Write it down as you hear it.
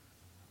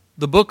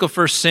The book of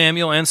 1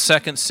 Samuel and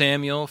 2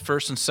 Samuel, 1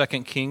 and 2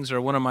 Kings,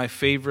 are one of my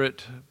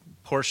favorite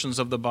portions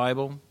of the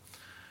Bible.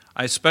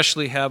 I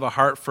especially have a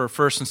heart for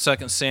 1 and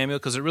 2 Samuel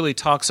because it really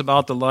talks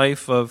about the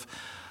life of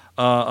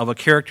a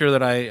character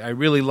that I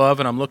really love,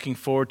 and I'm looking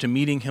forward to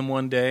meeting him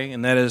one day,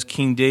 and that is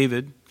King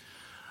David.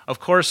 Of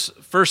course,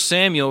 1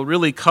 Samuel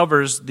really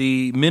covers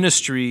the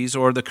ministries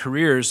or the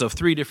careers of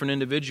three different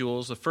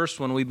individuals. The first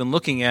one we've been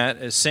looking at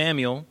is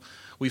Samuel.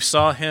 We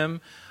saw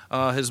him,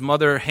 his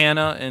mother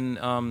Hannah,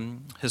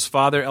 and his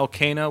father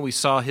Elkanah. We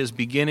saw his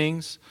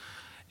beginnings,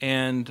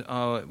 and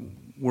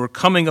we're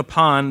coming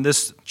upon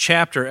this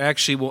chapter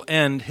actually will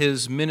end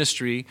his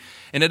ministry.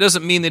 And it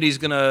doesn't mean that he's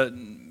going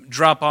to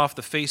drop off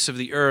the face of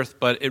the earth,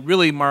 but it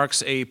really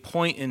marks a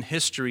point in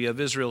history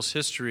of Israel's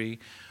history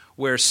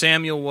where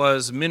Samuel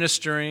was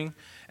ministering,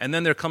 and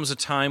then there comes a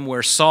time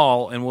where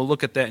Saul, and we'll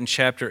look at that in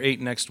chapter 8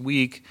 next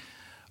week,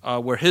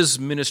 where his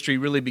ministry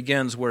really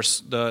begins, where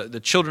the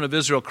children of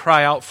Israel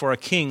cry out for a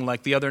king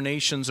like the other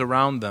nations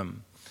around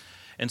them.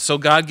 And so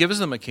God gives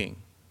them a king.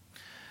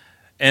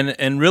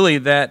 And really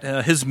that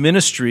his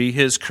ministry,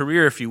 his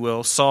career, if you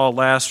will, Saul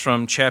lasts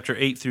from chapter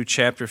 8 through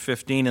chapter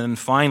 15, and then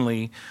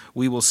finally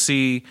we will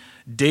see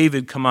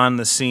David come on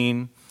the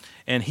scene,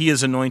 and he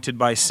is anointed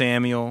by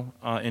Samuel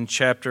in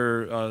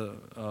chapter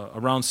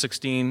around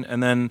 16,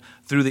 and then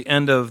through the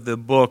end of the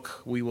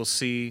book we will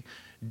see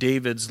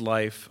David's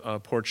life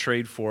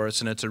portrayed for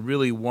us, and it's a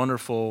really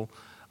wonderful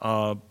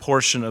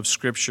portion of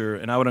Scripture,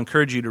 and I would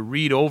encourage you to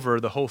read over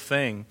the whole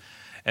thing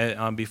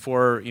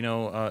before,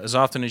 as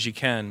often as you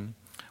can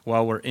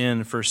while we're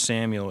in 1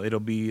 Samuel.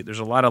 There's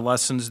a lot of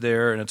lessons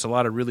there, and it's a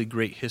lot of really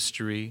great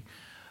history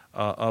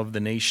of the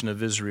nation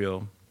of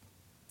Israel.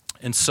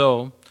 And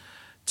so,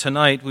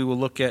 tonight we will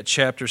look at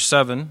chapter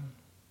 7.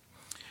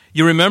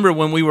 You remember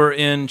when we were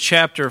in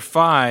chapter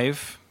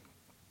 5,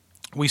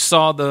 we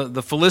saw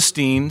the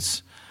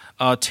Philistines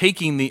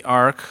taking the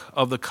Ark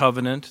of the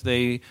Covenant.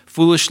 They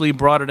foolishly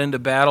brought it into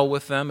battle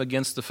with them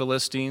against the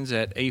Philistines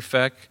at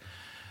Aphek.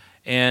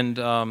 And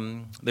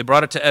they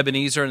brought it to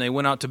Ebenezer, and they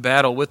went out to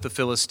battle with the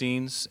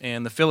Philistines.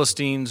 And the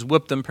Philistines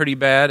whipped them pretty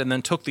bad and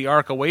then took the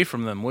Ark away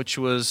from them, which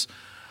was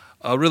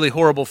a really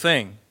horrible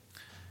thing.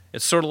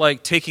 It's sort of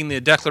like taking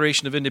the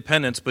Declaration of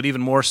Independence, but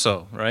even more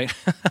so, right?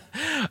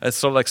 It's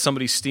sort of like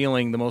somebody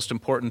stealing the most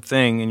important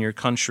thing in your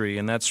country,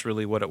 and that's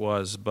really what it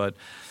was.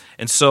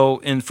 And so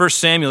in 1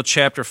 Samuel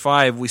chapter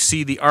 5, we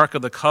see the Ark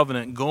of the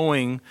Covenant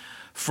going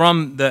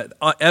from the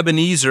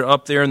Ebenezer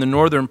up there in the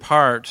northern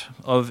part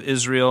of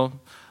Israel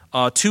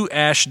to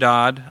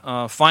Ashdod,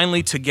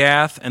 finally to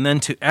Gath, and then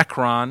to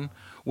Ekron,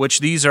 which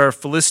these are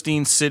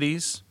Philistine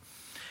cities.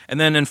 And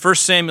then in 1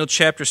 Samuel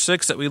chapter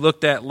 6 that we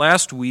looked at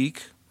last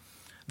week,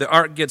 the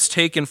ark gets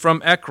taken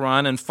from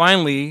Ekron, and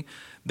finally,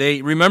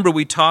 remember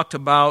we talked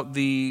about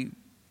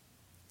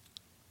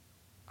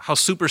how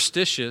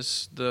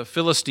superstitious the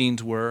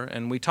Philistines were,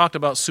 and we talked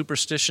about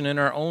superstition in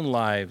our own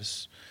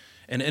lives.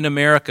 And in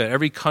America,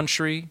 every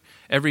country,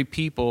 every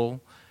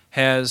people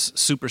has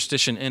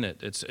superstition in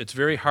it. It's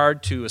very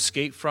hard to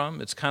escape from.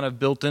 It's kind of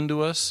built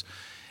into us,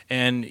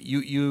 and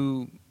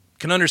you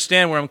can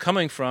understand where I'm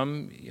coming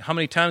from. How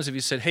many times have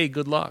you said, "Hey,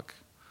 good luck"?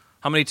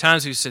 How many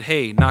times have you said,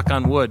 "Hey, knock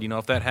on wood"?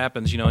 If that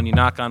happens, and you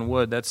knock on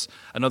wood, that's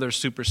another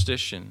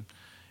superstition.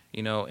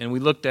 And we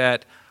looked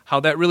at how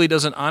that really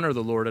doesn't honor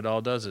the Lord at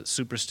all, does it?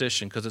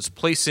 Superstition, because it's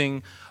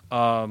placing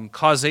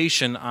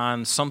causation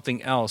on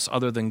something else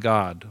other than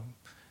God.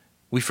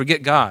 We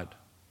forget God.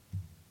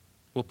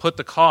 We'll put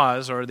the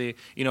cause or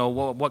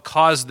what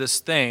caused this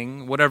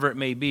thing, whatever it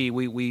may be.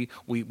 We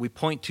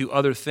point to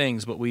other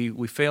things, but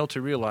we fail to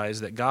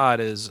realize that God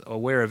is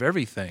aware of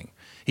everything.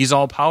 He's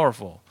all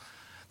powerful.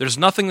 There's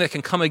nothing that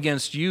can come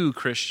against you,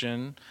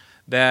 Christian,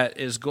 that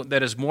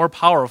is more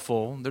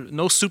powerful.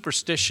 No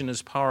superstition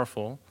is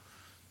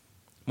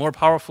more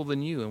powerful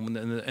than you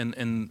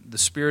and the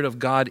Spirit of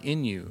God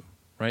in you.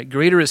 Right?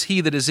 Greater is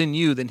He that is in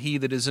you than he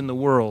that is in the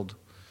world.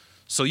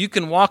 So you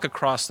can walk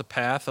across the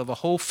path of a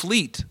whole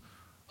fleet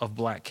of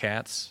black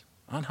cats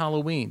on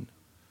Halloween.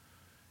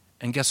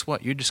 And guess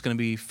what? You're just going to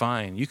be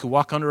fine. You could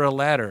walk under a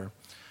ladder.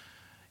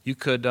 You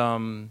could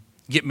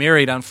get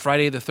married on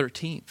Friday the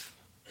 13th.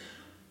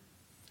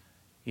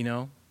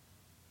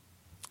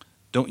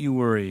 Don't you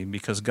worry,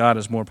 because God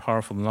is more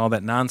powerful than all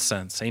that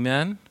nonsense.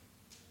 Amen?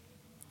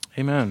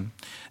 Amen.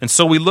 And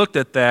so we looked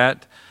at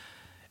that.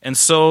 And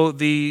so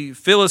the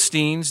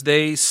Philistines,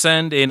 they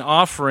send an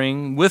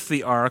offering with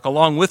the ark,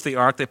 along with the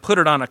ark. They put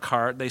it on a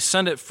cart. They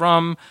send it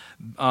from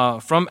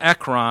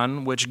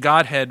Ekron, which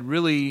God had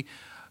really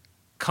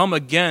come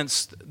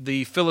against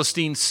the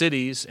Philistine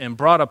cities and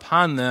brought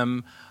upon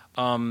them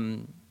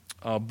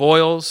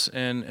boils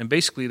and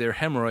basically their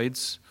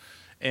hemorrhoids.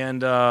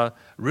 And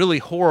really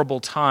horrible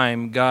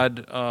time,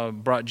 God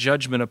brought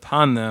judgment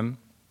upon them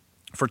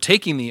for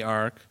taking the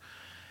ark.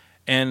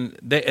 And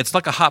it's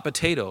like a hot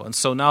potato. And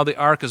so now the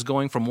ark is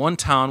going from one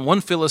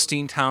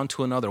Philistine town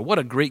to another. What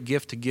a great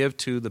gift to give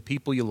to the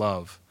people you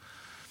love.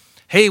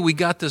 Hey, we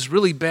got this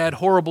really bad,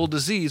 horrible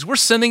disease. We're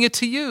sending it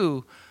to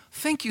you.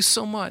 Thank you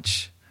so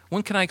much.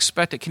 When can I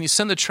expect it? Can you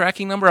send the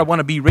tracking number? I want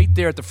to be right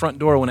there at the front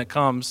door when it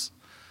comes.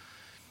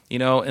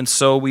 And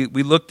so we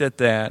looked at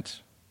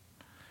that.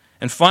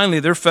 And finally,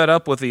 they're fed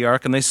up with the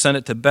ark, and they sent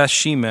it to Beth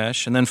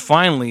Shemesh, and then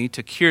finally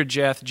to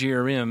Kirjath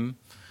Jearim,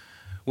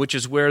 which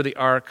is where the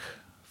ark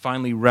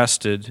finally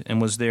rested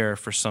and was there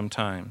for some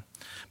time.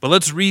 But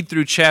let's read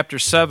through chapter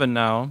 7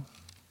 now,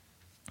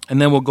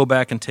 and then we'll go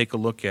back and take a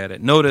look at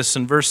it. Notice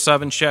in verse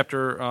 1,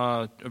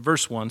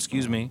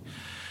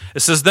 it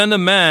says, Then the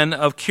men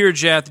of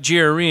Kirjath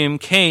Jearim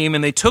came,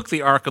 and they took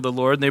the ark of the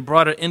Lord, and they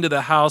brought it into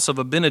the house of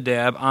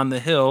Abinadab on the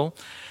hill,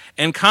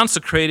 and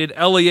consecrated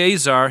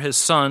Eleazar his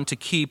son to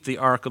keep the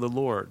ark of the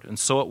Lord. And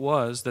so it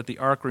was that the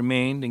ark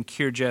remained in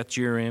Kirjath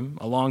Jearim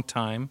a long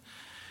time.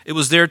 It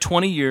was there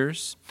 20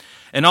 years,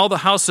 and all the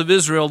house of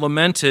Israel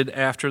lamented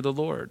after the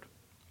Lord.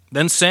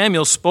 Then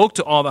Samuel spoke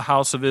to all the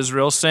house of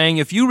Israel, saying,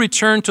 If you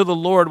return to the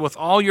Lord with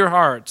all your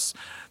hearts,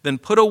 then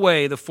put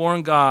away the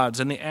foreign gods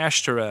and the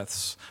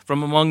Ashtoreths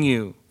from among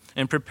you,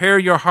 and prepare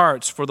your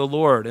hearts for the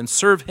Lord, and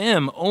serve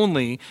him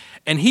only,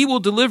 and he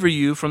will deliver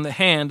you from the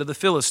hand of the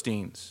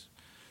Philistines.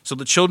 So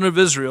the children of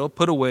Israel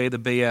put away the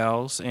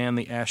Baals and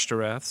the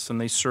Ashtoreths, and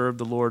they served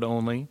the Lord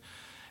only.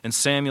 And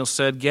Samuel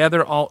said,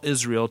 Gather all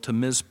Israel to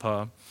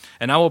Mizpah,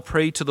 and I will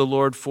pray to the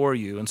Lord for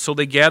you. And so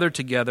they gathered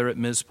together at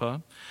Mizpah.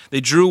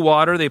 They drew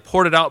water, they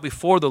poured it out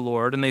before the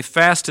Lord, and they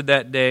fasted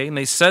that day, and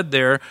they said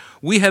there,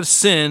 We have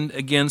sinned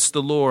against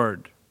the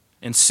Lord.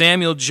 And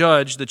Samuel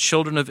judged the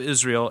children of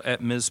Israel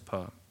at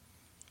Mizpah.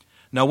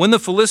 Now when the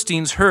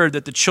Philistines heard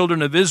that the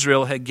children of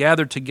Israel had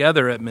gathered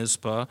together at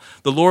Mizpah,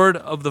 the lords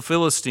of the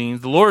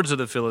Philistines,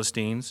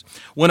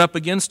 went up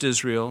against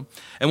Israel.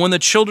 And when the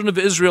children of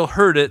Israel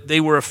heard it, they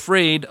were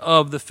afraid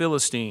of the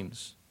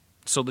Philistines.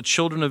 So the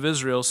children of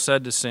Israel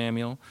said to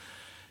Samuel,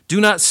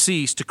 Do not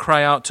cease to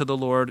cry out to the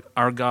Lord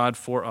our God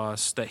for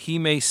us, that he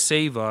may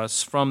save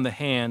us from the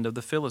hand of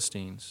the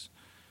Philistines.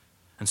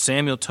 And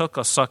Samuel took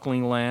a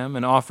suckling lamb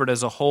and offered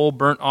as a whole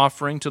burnt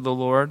offering to the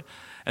Lord.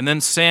 And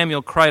then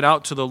Samuel cried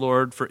out to the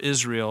Lord for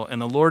Israel,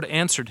 and the Lord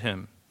answered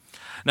him.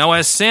 Now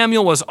as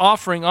Samuel was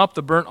offering up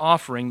the burnt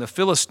offering, the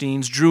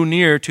Philistines drew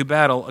near to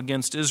battle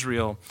against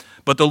Israel.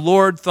 But the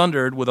Lord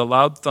thundered with a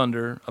loud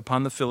thunder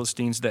upon the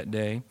Philistines that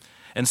day,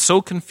 and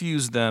so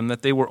confused them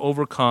that they were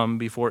overcome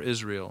before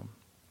Israel.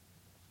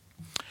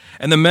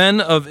 And the men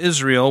of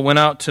Israel went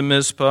out to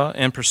Mizpah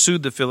and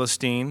pursued the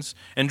Philistines,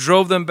 and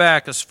drove them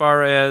back as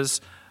far as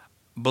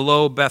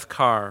below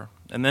Bethkar.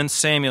 And then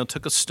Samuel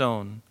took a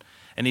stone,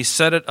 and he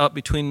set it up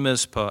between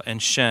Mizpah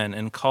and Shen,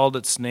 and called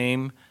its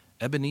name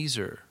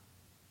Ebenezer.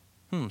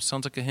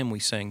 Sounds like a hymn we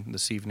sang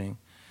this evening.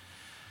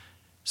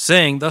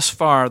 Saying, Thus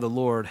far the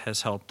Lord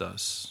has helped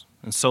us.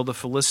 And so the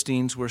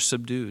Philistines were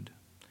subdued.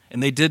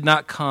 And they did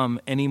not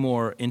come any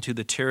more into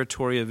the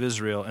territory of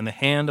Israel. And the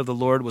hand of the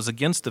Lord was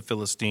against the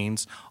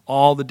Philistines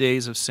all the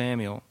days of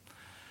Samuel.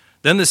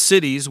 Then the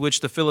cities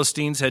which the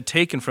Philistines had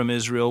taken from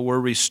Israel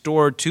were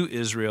restored to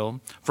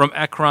Israel, from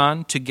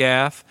Ekron to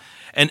Gath,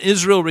 and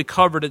Israel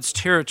recovered its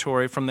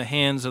territory from the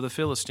hands of the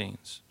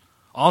Philistines.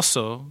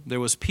 Also, there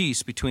was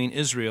peace between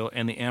Israel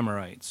and the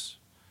Amorites.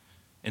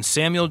 And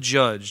Samuel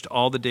judged Israel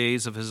all the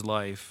days of his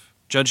life.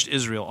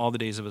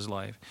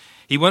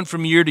 He went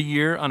from year to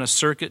year on a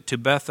circuit to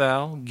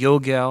Bethel,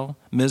 Gilgal,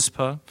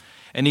 Mizpah,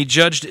 and he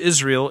judged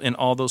Israel in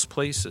all those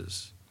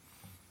places.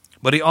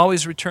 But he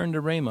always returned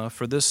to Ramah,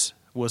 for this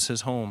was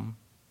his home.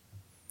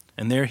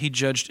 And there he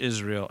judged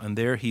Israel, and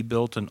there he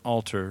built an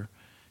altar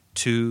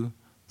to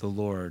the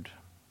Lord.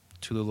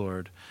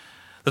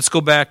 Let's go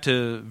back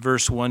to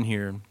verse 1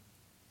 here.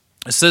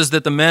 It says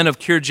that the men of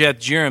Kirjath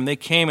Jearim, they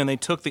came and they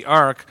took the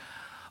ark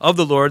of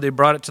the Lord. They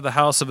brought it to the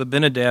house of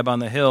Abinadab on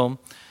the hill.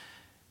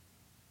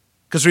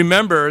 Because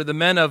remember, the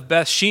men of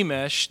Beth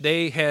Shemesh,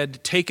 they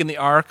had taken the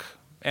ark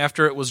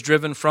after it was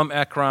driven from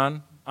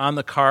Ekron on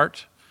the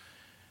cart.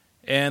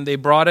 And they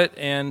brought it,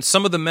 and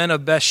some of the men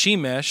of Beth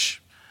Shemesh,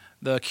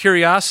 the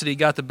curiosity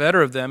got the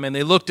better of them, and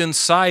they looked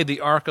inside the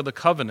Ark of the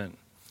Covenant,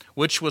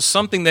 which was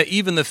something that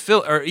even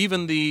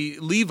the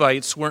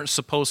Levites weren't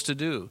supposed to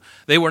do.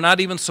 They were not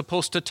even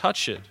supposed to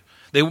touch it.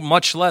 They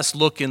much less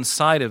look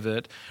inside of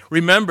it.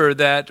 Remember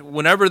that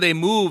whenever they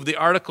moved the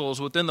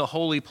articles within the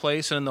holy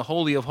place and in the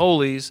Holy of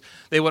Holies,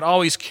 they would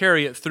always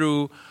carry it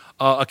through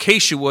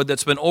acacia wood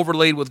that's been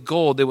overlaid with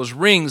gold. There was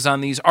rings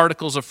on these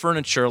articles of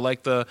furniture,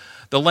 like the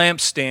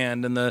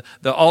lampstand and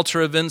the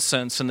altar of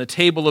incense and the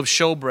table of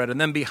showbread. And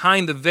then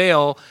behind the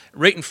veil,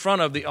 right in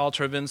front of the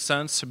altar of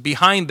incense,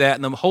 behind that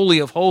in the Holy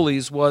of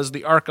Holies was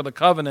the Ark of the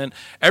Covenant.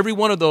 Every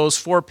one of those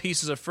 4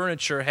 pieces of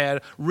furniture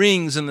had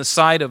rings in the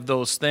side of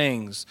those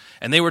things.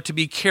 And they were to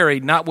be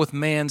carried not with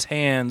man's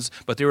hands,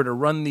 but they were to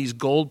run these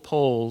gold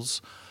poles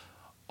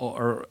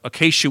or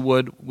acacia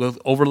wood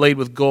overlaid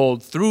with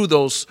gold through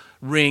those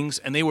rings,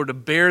 and they were to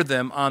bear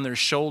them on their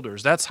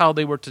shoulders. That's how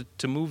they were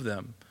to move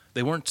them.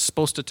 They weren't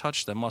supposed to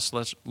touch them, much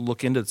less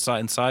look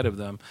inside of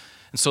them.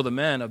 And so the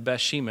men of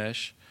Beth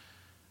Shemesh,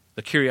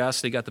 the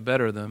curiosity got the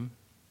better of them.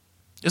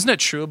 Isn't that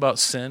true about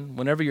sin?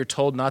 Whenever you're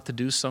told not to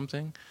do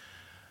something,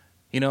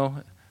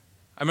 I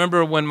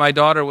remember when my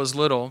daughter was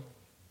little,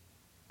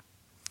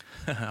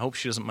 I hope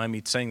she doesn't mind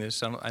me saying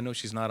this. I know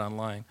she's not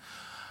online.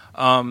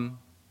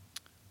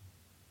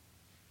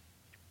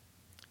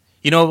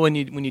 When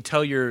you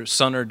tell your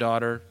son or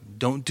daughter,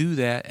 don't do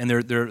that, and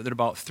they're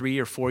about 3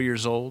 or 4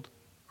 years old,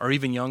 or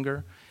even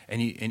younger,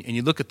 and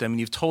you look at them and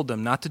you've told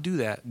them not to do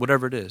that,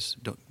 whatever it is.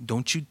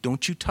 Don't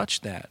you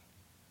touch that,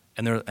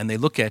 and they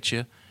look at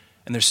you,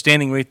 and they're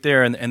standing right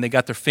there, and they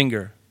got their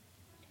finger,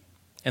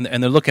 and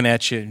they're looking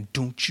at you, and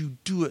don't you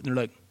do it, and they're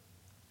like,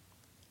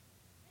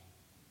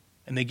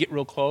 and they get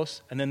real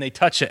close, and then they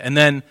touch it, and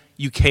then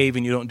you cave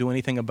and you don't do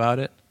anything about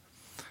it,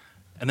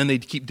 and then they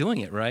keep doing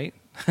it, right?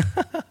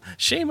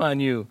 Shame on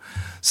you.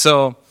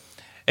 So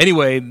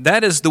anyway,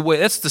 that's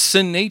the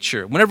sin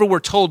nature. Whenever we're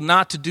told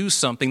not to do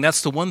something,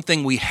 that's the one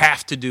thing we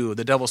have to do.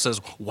 The devil says,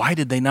 why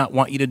did they not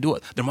want you to do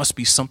it? There must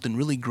be something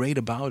really great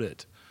about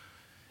it.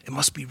 It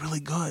must be really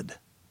good.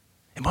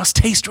 It must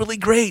taste really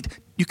great.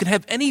 You can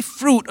have any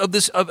fruit of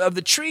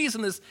the trees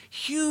in this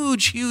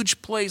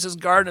huge place. This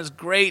garden is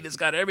great. It's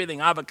got everything.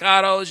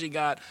 Avocados, you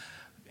got,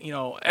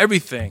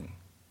 everything.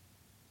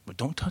 But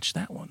don't touch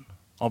that one.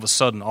 All of a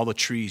sudden, all the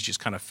trees just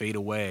kind of fade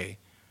away,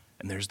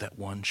 and there's that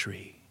one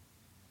tree.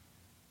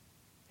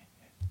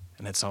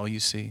 And that's all you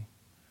see.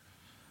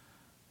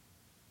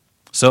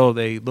 So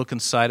they look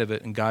inside of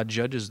it, and God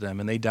judges them,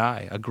 and they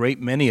die. A great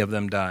many of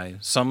them die.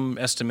 Some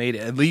estimate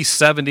at least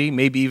 70,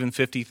 maybe even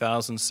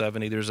 50,000,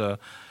 70. There's a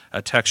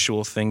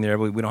textual thing there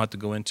we don't have to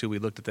go into. We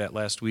looked at that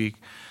last week.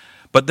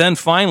 But then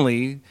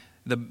finally,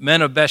 the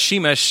men of Beth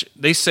Shemesh,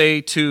 they say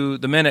to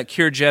the men at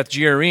Kirjath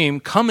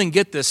Jearim, come and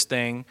get this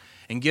thing,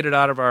 and get it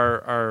out of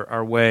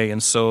our way.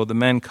 And so the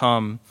men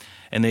come,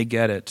 and they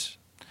get it.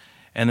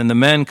 And then the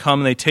men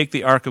come, and they take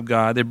the ark of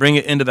God. They bring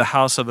it into the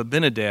house of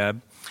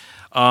Abinadab.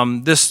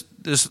 This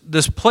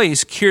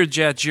place,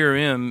 Kirjath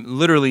Jearim,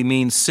 literally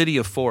means city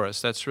of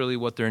forest. That's really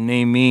what their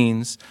name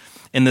means.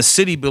 And the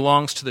city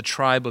belongs to the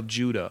tribe of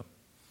Judah.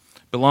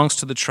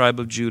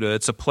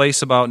 It's a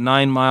place about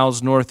 9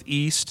 miles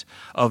northeast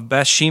of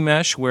Beth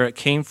Shemesh, where it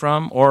came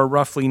from, or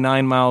roughly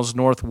 9 miles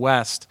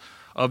northwest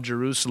of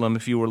Jerusalem,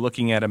 if you were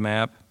looking at a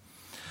map.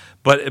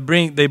 But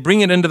they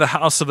bring it into the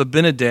house of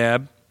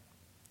Abinadab,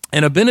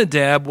 and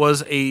Abinadab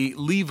was a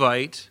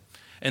Levite,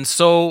 and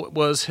so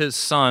was his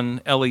son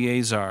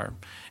Eleazar.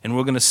 And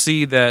we're going to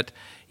see that,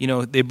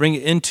 they bring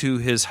it into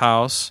his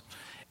house,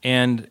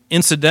 and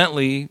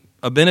incidentally,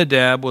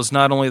 Abinadab was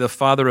not only the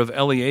father of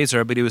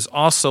Eleazar, but he was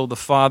also the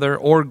father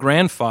or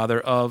grandfather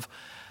of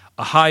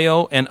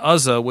Ahio and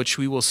Uzzah, which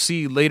we will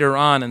see later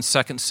on in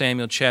 2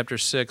 Samuel chapter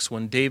 6,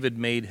 when David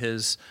made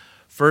his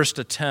first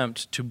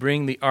attempt to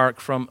bring the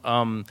ark from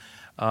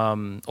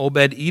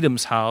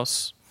Obed-Edom's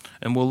house,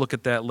 and we'll look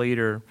at that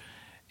later.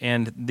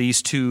 And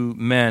these two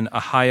men,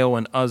 Ahio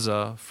and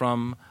Uzzah,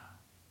 from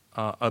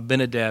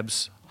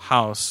Abinadab's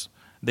house,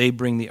 they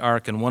bring the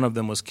ark, and one of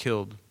them was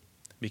killed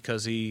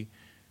because he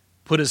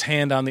put his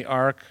hand on the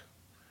ark,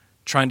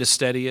 trying to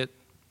steady it.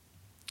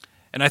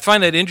 And I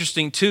find that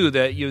interesting, too,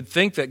 that you'd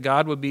think that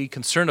God would be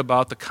concerned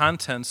about the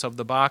contents of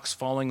the box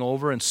falling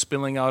over and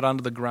spilling out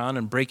onto the ground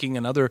and breaking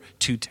another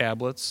 2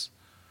 tablets.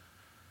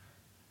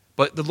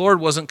 But the Lord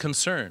wasn't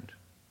concerned.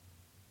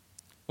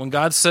 When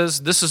God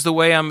says, this is the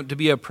way I'm to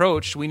be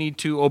approached, we need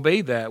to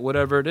obey that,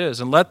 whatever it is,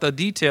 and let the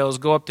details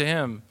go up to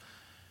Him.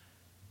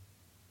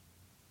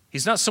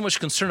 He's not so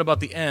much concerned about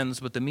the ends,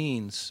 but the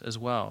means as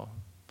well.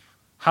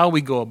 How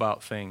we go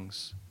about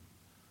things.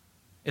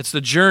 It's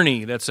the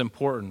journey that's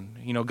important.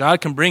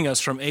 God can bring us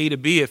from A to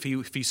B if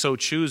he so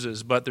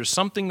chooses, but there's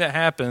something that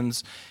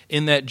happens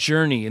in that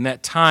journey, in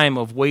that time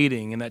of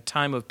waiting, in that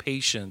time of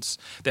patience,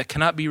 that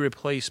cannot be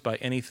replaced by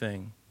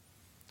anything.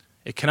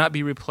 It cannot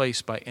be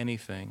replaced by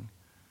anything.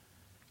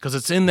 Because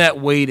it's in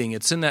that waiting,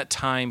 it's in that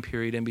time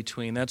period in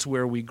between. That's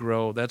where we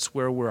grow. That's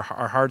where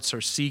our hearts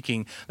are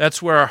seeking.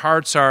 That's where our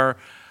hearts are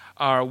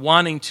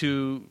wanting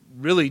to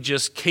really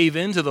just cave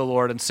into the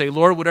Lord and say,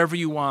 Lord, whatever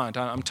you want.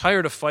 I'm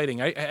tired of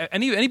fighting.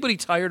 Anybody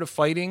tired of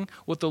fighting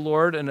with the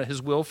Lord and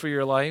His will for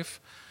your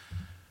life?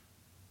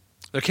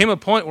 There came a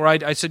point where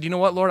I said, you know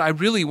what, Lord, I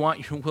really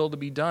want your will to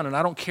be done, and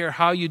I don't care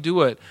how you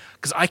do it,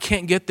 because I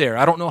can't get there.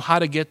 I don't know how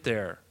to get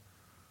there.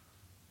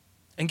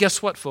 And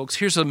guess what, folks?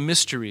 Here's a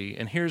mystery,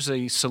 and here's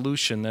a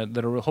solution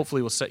that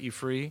hopefully will set you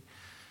free.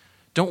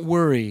 Don't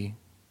worry.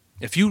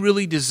 If you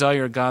really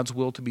desire God's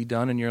will to be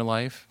done in your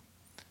life,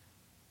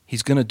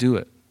 He's going to do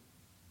it.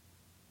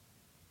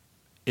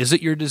 Is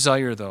it your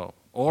desire, though?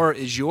 Or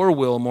is your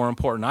will more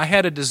important? I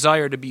had a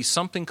desire to be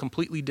something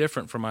completely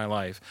different for my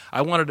life.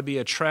 I wanted to be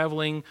a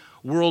traveling,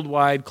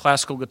 worldwide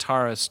classical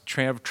guitarist,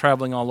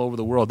 traveling all over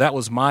the world. That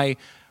was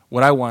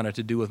what I wanted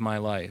to do with my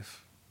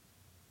life.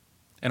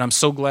 And I'm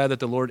so glad that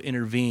the Lord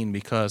intervened,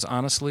 because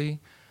honestly,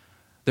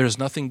 there's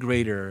nothing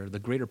greater, the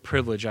greater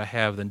privilege I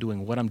have than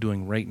doing what I'm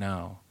doing right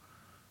now.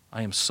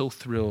 I am so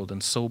thrilled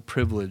and so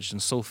privileged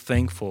and so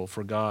thankful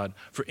for God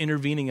for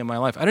intervening in my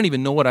life. I didn't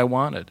even know what I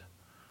wanted.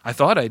 I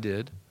thought I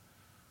did.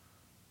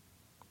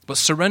 But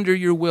surrender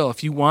your will.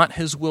 If you want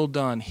His will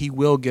done, He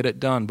will get it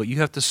done. But you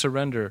have to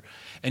surrender.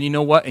 And you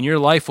know what? And your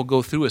life will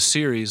go through a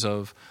series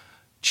of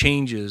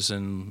changes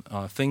and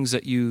things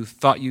that you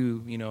thought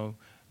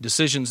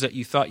decisions that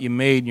you thought you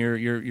made, and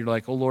you're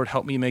like, oh Lord,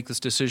 help me make this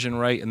decision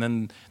right, and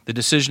then the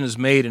decision is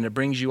made and it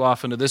brings you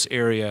off into this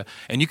area.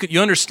 And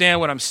you understand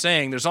what I'm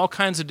saying. There's all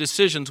kinds of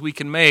decisions we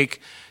can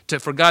make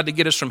for God to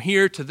get us from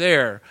here to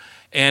there.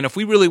 And if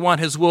we really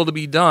want His will to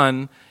be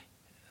done,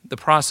 the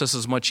process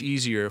is much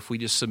easier if we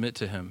just submit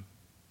to Him.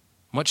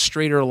 Much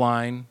straighter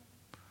line.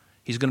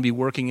 He's going to be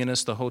working in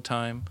us the whole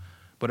time.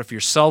 But if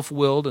you're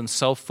self-willed and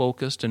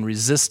self-focused and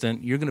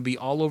resistant, you're going to be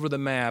all over the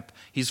map.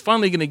 He's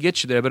finally going to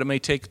get you there, but it may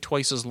take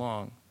twice as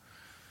long.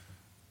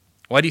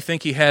 Why do you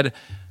think He had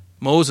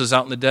Moses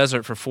out in the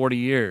desert for 40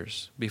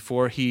 years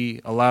before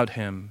He allowed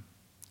him?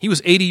 He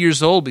was 80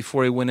 years old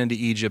before he went into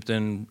Egypt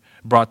and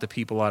brought the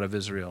people out of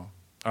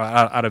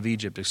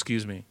Egypt.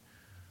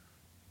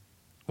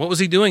 What was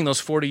he doing those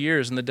 40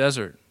 years in the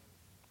desert?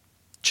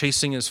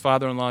 Chasing his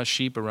father-in-law's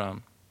sheep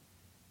around.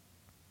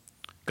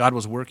 God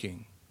was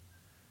working.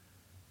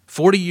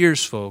 40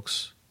 years,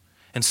 folks.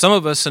 And some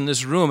of us in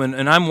this room,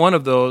 and I'm one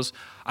of those,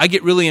 I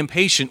get really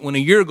impatient when a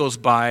year goes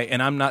by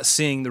and I'm not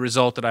seeing the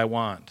result that I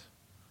want.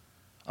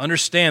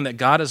 Understand that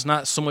God is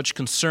not so much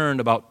concerned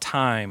about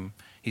time.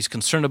 He's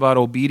concerned about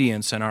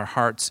obedience and our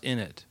hearts in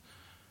it.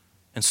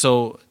 And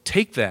so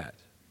take that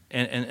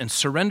and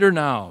surrender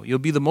now. You'll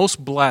be the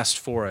most blessed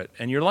for it.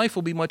 And your life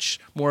will be much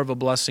more of a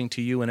blessing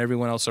to you and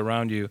everyone else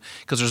around you,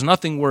 because there's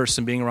nothing worse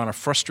than being around a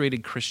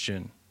frustrated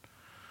Christian.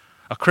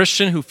 A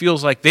Christian who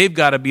feels like they've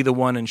got to be the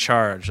one in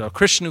charge. A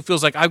Christian who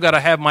feels like I got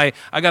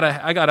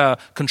to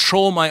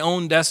control my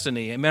own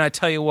destiny. And man, I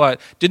tell you what,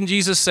 didn't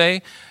Jesus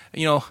say,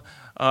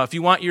 if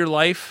you want your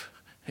life,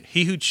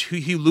 he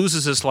who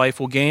loses his life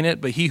will gain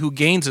it, but he who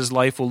gains his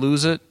life will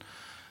lose it?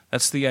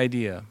 That's the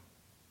idea.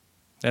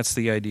 That's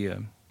the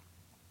idea.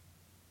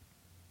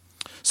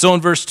 So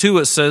in verse 2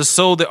 it says,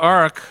 So it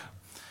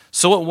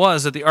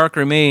was that the ark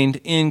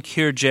remained in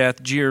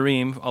Kirjath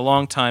Jearim a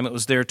long time. It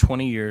was there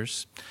 20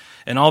 years.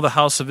 And all the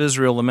house of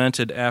Israel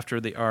lamented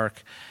after the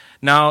ark.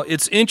 Now,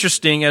 it's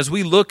interesting, as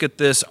we look at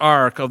this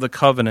ark of the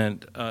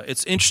covenant,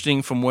 it's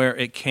interesting from where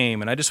it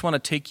came. And I just want to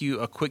take you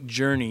a quick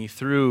journey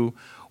through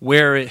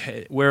where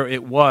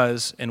it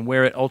was and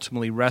where it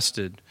ultimately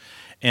rested.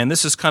 And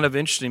this is kind of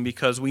interesting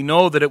because we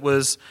know that it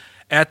was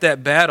at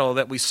that battle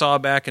that we saw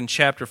back in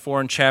chapter 4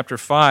 and chapter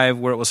 5,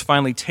 where it was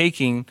finally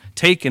taken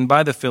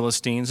by the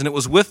Philistines. And it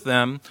was with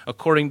them,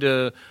 according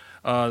to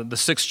the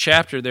 6th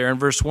chapter there. In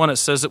verse 1, it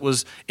says it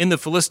was in the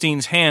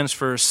Philistines' hands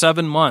for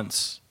 7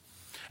 months.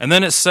 And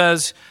then it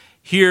says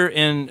here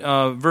in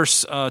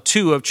verse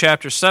 2 of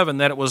chapter 7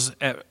 that it was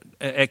at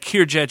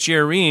Kirjath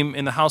Jearim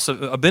in the house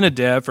of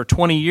Abinadab for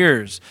 20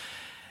 years.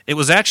 It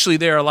was actually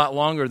there a lot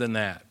longer than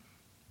that.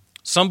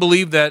 Some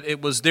believe that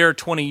it was there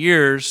 20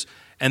 years,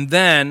 and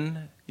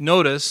then,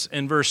 notice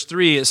in verse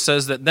 3, it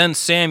says that then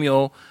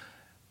Samuel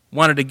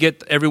wanted to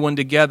get everyone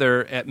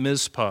together at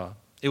Mizpah.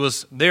 It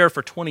was there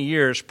for 20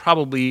 years,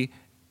 probably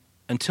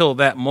until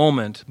that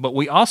moment. But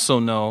we also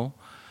know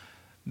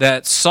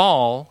that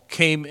Saul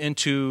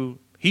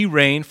he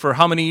reigned for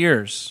how many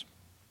years?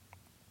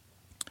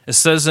 It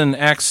says in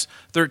Acts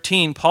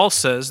 13, Paul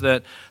says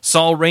that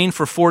Saul reigned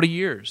for 40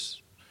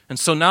 years. And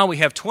so now we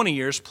have 20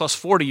 years plus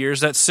 40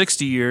 years, that's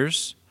 60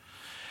 years.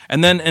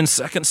 And then in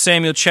 2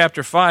 Samuel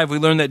chapter 5, we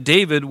learn that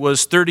David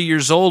was 30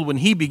 years old when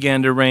he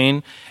began to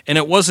reign, and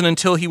it wasn't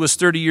until he was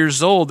 30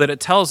 years old that it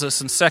tells us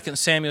in 2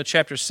 Samuel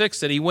chapter 6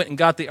 that he went and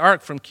got the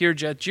ark from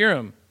Kirjath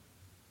Jearim.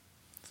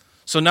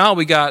 So now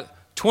we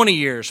got 20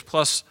 years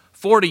plus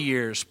 40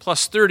 years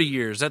plus 30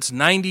 years. That's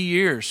 90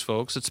 years,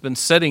 folks. It's been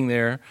sitting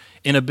there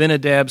in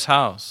Abinadab's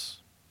house.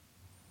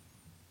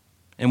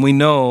 And we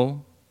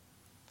know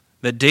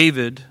that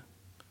David,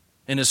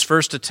 in his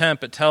first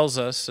attempt, it tells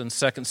us in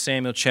 2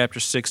 Samuel chapter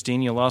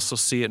 16, you'll also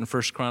see it in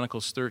 1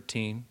 Chronicles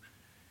 13,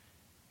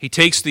 he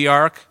takes the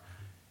ark,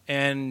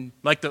 and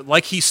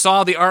like he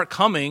saw the ark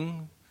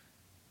coming,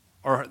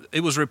 or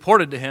it was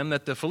reported to him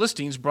that the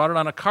Philistines brought it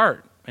on a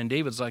cart. And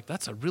David's like,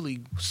 that's a really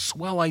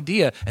swell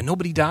idea. And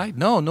nobody died?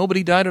 No,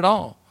 nobody died at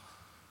all.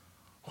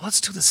 Well, let's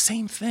do the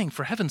same thing.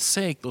 For heaven's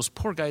sake, those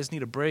poor guys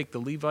need a break, the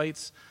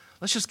Levites.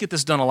 Let's just get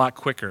this done a lot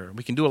quicker.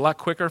 We can do it a lot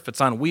quicker if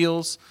it's on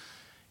wheels.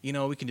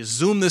 We can just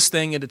zoom this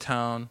thing into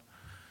town.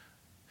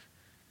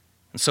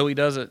 And so he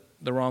does it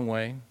the wrong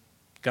way.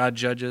 God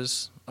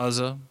judges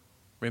Uzzah,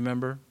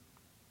 remember?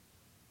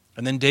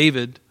 And then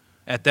David,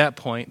 at that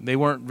point, they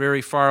weren't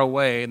very far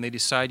away, and they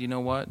decide, you know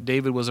what?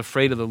 David was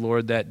afraid of the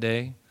Lord that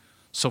day.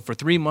 So for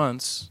 3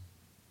 months,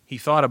 he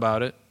thought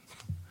about it.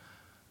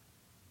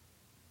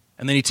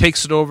 And then he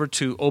takes it over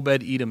to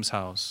Obed-Edom's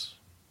house.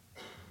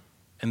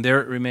 And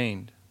there it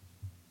remained.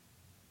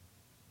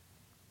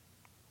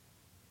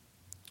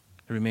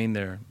 It remained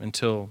there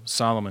until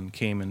Solomon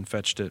came and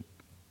fetched it.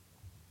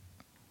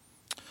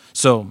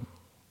 So,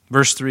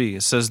 verse 3,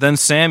 it says, Then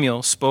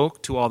Samuel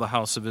spoke to all the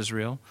house of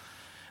Israel.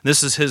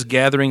 This is his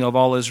gathering of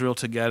all Israel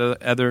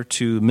together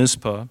to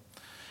Mizpah.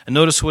 And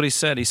notice what he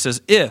said. He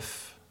says,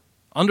 if,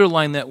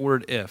 underline that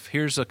word if.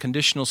 Here's a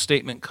conditional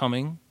statement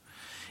coming.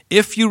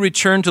 if you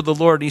return to the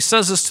Lord, and he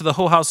says this to the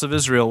whole house of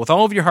Israel, with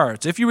all of your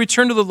hearts, if you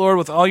return to the Lord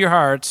with all your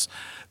hearts,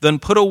 then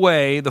put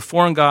away the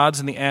foreign gods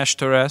and the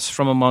Ashtoreths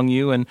from among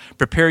you, and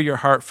prepare your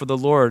heart for the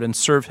Lord, and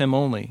serve him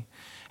only.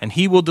 And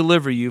he will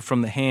deliver you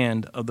from the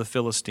hand of the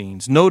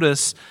Philistines.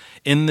 Notice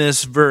in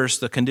this verse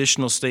the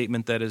conditional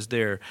statement that is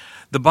there.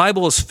 The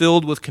Bible is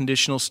filled with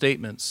conditional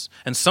statements,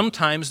 and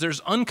sometimes there's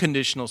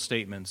unconditional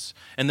statements.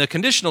 And the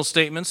conditional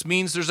statements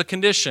means there's a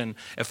condition.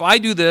 If I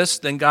do this,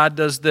 then God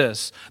does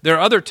this. There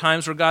are other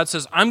times where God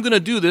says, I'm going to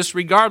do this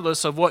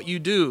regardless of what you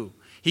do.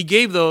 He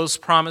gave those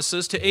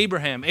promises to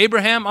Abraham.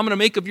 Abraham, I'm going to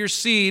make of your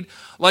seed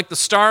like the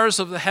stars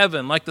of the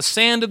heaven, like the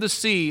sand of the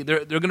sea.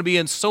 They're going to be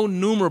in so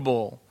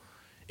innumerable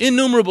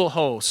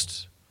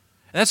host.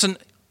 And that's an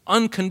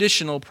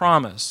unconditional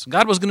promise.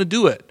 God was going to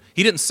do it.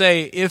 He didn't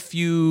say if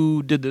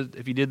you did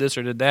this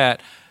or did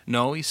that.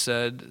 No, he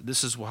said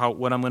this is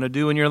what I'm going to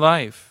do in your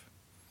life.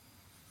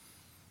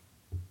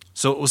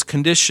 So it was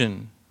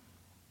condition.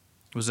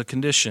 It was a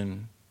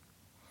condition.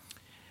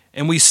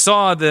 And we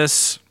saw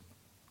this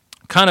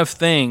kind of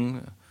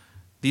thing,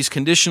 these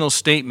conditional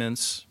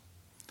statements,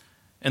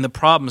 and the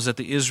problems that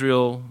the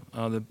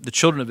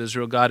children of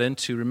Israel got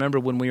into. Remember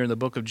when we were in the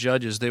book of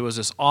Judges, there was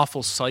this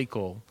awful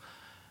cycle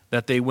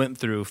that they went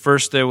through.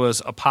 First there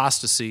was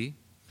apostasy.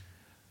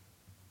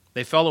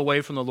 They fell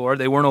away from the Lord.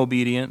 They weren't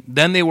obedient.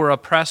 Then they were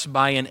oppressed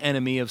by an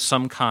enemy of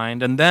some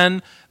kind. And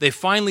then they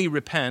finally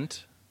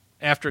repent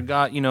after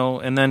God,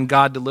 and then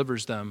God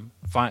delivers them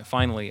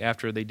finally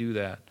after they do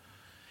that.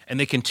 And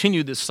they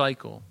continue this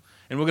cycle.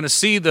 And we're going to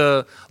see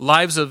the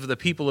lives of the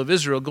people of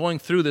Israel going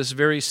through this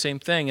very same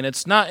thing. And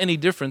it's not any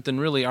different than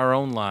really our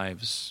own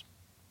lives.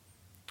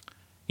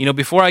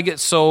 Before I get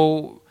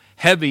so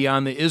heavy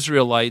on the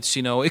Israelites,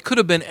 it could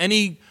have been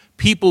any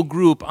people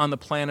group on the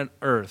planet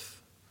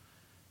Earth.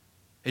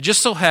 It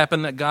just so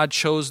happened that God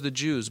chose the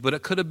Jews, but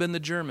it could have been the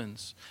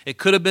Germans. It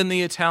could have been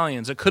the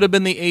Italians. It could have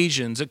been the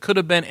Asians. It could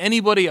have been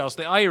anybody else,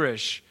 the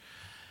Irish.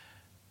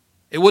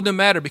 It wouldn't have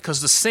mattered because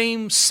the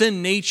same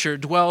sin nature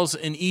dwells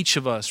in each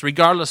of us,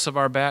 regardless of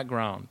our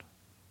background.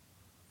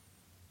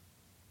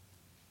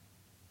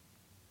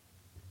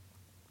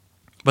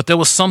 But there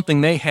was something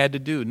they had to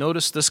do.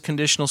 Notice this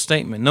conditional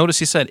statement. Notice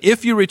he said,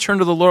 if you return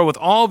to the Lord with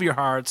all of your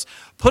hearts,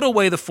 put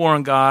away the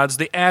foreign gods,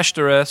 the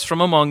Ashtoreths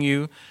from among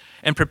you,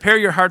 and prepare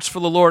your hearts for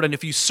the Lord. And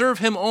if you serve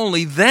him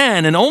only,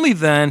 then and only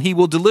then he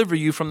will deliver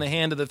you from the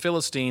hand of the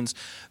Philistines.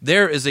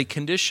 There is a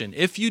condition.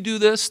 If you do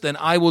this, then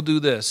I will do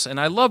this. And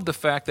I love the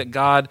fact that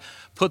God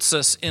puts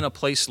us in a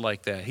place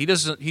like that. He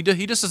just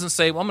doesn't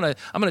say, well, I'm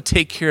going to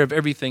take care of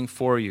everything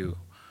for you.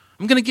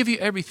 I'm going to give you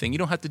everything. You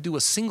don't have to do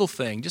a single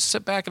thing. Just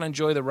sit back and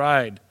enjoy the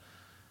ride.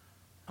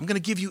 I'm going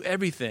to give you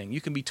everything.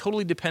 You can be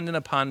totally dependent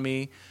upon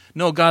me.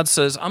 No, God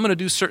says, I'm going to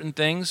do certain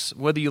things,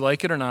 whether you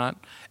like it or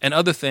not, and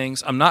other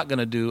things I'm not going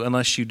to do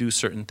unless you do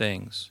certain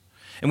things.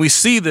 And we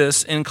see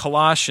this in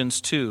Colossians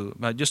 2.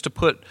 Just to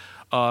put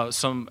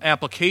some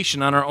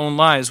application on our own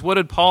lives, what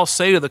did Paul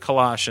say to the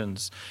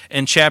Colossians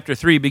in chapter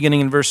 3,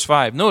 beginning in verse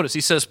 5? Notice,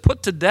 he says,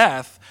 put to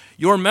death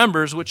your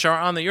members which are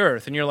on the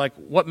earth. And you're like,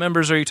 what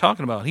members are you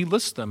talking about? He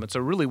lists them. It's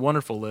a really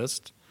wonderful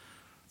list.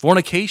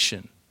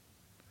 Fornication,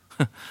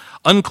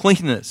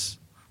 uncleanness,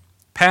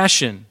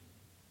 passion,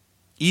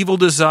 evil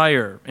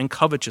desire, and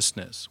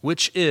covetousness,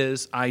 which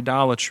is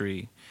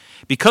idolatry.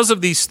 Because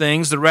of these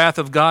things, the wrath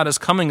of God is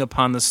coming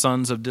upon the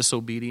sons of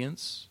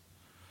disobedience,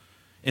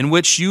 in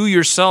which you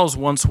yourselves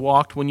once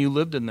walked when you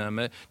lived in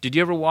them. Did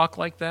you ever walk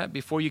like that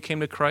before you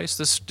came to Christ?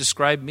 This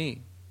described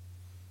me.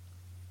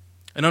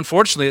 And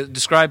unfortunately, it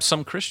describes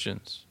some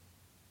Christians.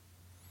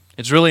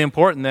 It's really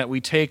important that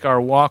we take our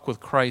walk with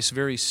Christ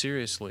very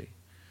seriously.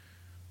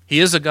 He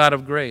is a God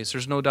of grace.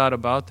 There's no doubt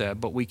about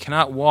that. But we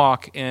cannot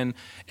walk in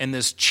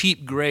this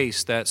cheap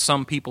grace that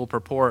some people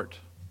purport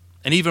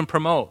and even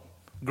promote.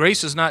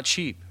 Grace is not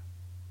cheap.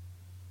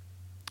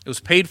 It was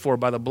paid for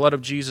by the blood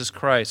of Jesus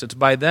Christ. It's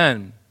by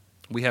then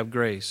we have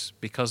grace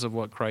because of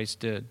what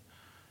Christ did.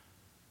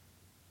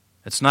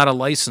 It's not a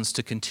license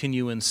to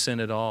continue in sin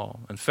at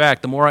all. In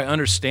fact, the more I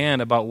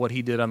understand about what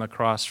he did on the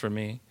cross for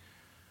me,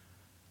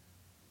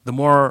 the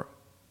more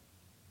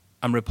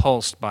I'm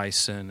repulsed by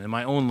sin in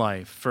my own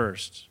life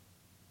first.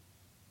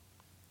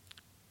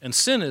 And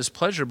sin is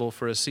pleasurable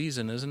for a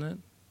season, isn't it?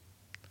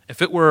 If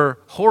it were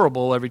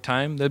horrible every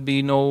time, there'd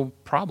be no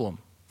problem.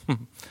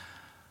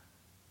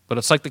 But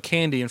it's like the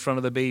candy in front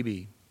of the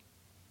baby.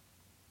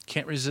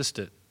 Can't resist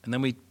it. And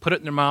then we put it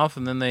in their mouth,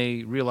 and then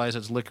they realize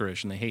it's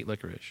licorice, and they hate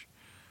licorice.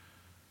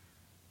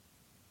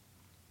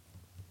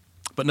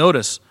 But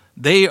notice,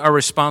 they are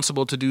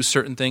responsible to do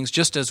certain things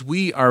just as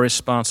we are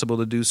responsible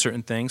to do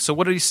certain things. So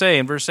what did he say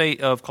in verse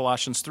 8 of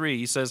Colossians 3?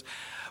 He says,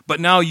 but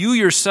now you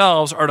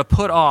yourselves are to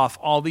put off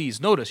all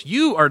these. Notice,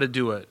 you are to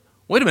do it.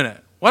 Wait a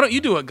minute. Why don't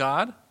you do it,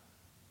 God?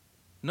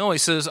 No, he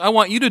says, I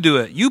want you to do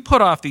it. You put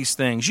off these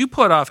things. You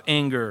put off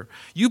anger.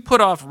 You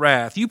put off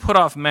wrath. You put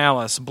off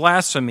malice,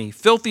 blasphemy,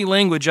 filthy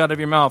language out of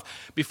your mouth.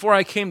 Before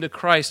I came to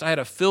Christ, I had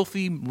a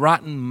filthy,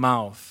 rotten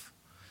mouth.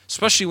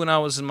 Especially when I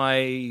was in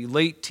my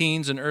late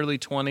teens and early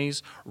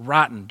 20s,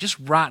 rotten, just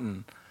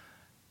rotten.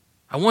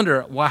 I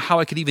wonder how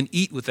I could even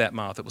eat with that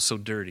mouth. It was so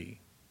dirty.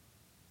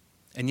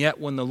 And yet,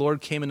 when the Lord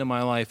came into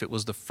my life, it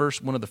was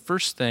one of the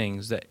first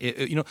things that,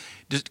 can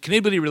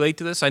anybody relate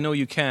to this? I know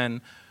you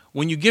can.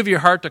 When you give your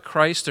heart to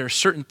Christ, there are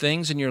certain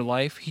things in your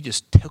life He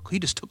just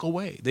took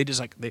away.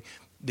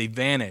 They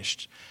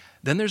vanished.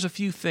 Then there's a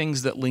few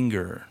things that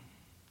linger.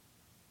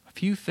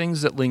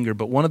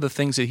 But one of the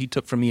things that He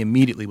took from me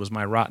immediately was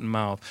my rotten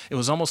mouth. It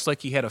was almost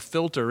like He had a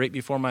filter right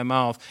before my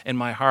mouth and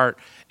my heart,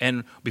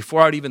 and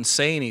before I'd even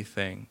say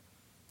anything,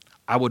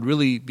 I would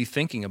really be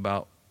thinking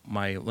about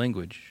my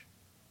language.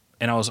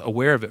 And I was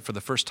aware of it for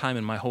the first time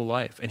in my whole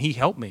life. And He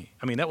helped me.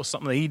 I mean, that was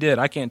something that He did.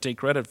 I can't take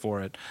credit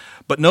for it.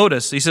 But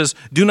notice, He says,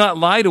 do not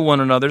lie to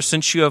one another,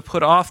 since you have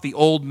put off the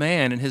old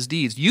man and his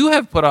deeds. You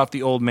have put off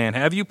the old man.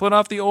 Have you put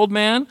off the old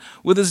man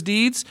with his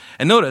deeds?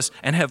 And notice,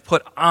 and have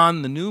put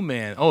on the new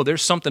man. Oh,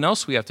 there's something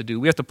else we have to do.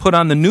 We have to put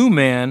on the new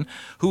man,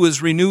 who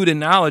is renewed in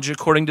knowledge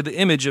according to the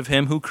image of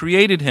Him who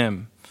created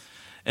him.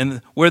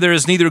 And where there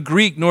is neither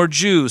Greek nor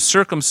Jew,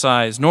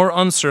 circumcised nor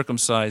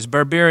uncircumcised,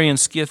 barbarian,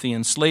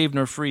 Scythian, slave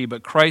nor free,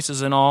 but Christ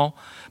is in all.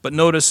 But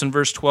notice in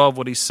verse 12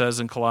 what he says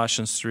in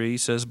Colossians 3. He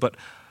says, but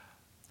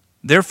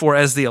therefore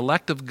as the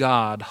elect of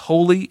God,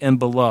 holy and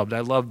beloved. I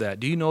love that.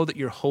 Do you know that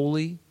you're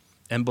holy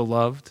and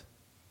beloved?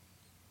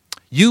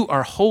 You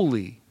are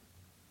holy.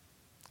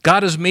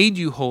 God has made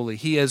you holy.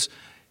 He has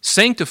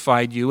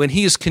sanctified you, and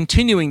He is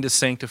continuing to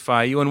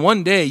sanctify you. And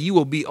one day you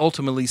will be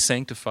ultimately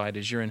sanctified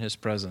as you're in His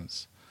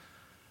presence.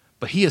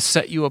 But He has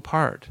set you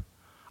apart.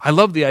 I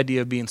love the idea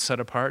of being set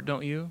apart,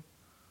 don't you?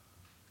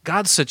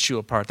 God sets you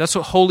apart. That's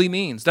what holy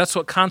means. That's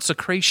what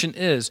consecration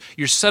is.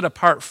 You're set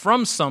apart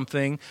from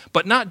something,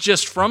 but not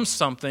just from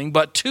something,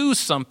 but to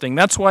something.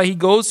 That's why He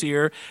goes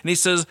here and He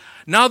says,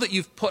 now that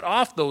you've put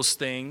off those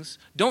things,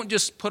 don't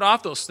just put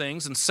off those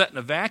things and set in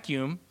a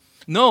vacuum.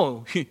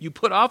 No, you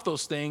put off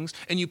those things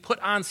and you put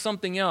on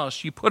something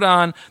else. You put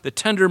on the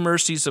tender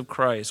mercies of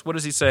Christ. What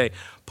does He say?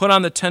 Put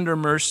on the tender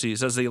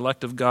mercies as the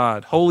elect of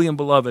God, holy and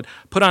beloved.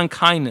 Put on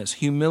kindness,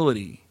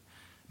 humility,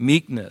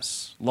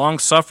 meekness,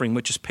 long-suffering,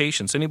 which is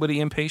patience. Anybody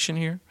impatient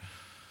here?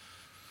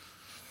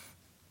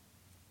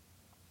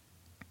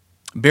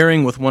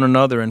 Bearing with one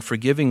another and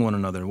forgiving one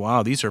another.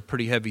 Wow, these are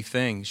pretty heavy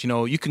things.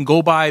 You can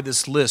go by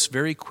this list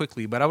very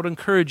quickly, but I would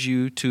encourage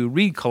you to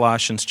read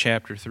Colossians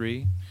chapter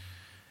 3.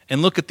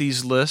 And look at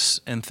these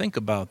lists and think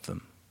about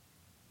them.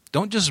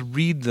 Don't just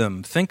read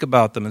them. Think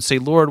about them and say,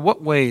 Lord,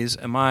 where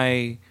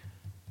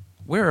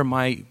are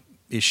my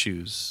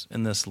issues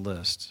in this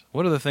list?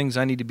 What are the things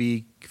I need to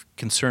be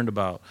concerned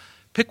about?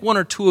 Pick one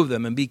or two of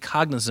them and be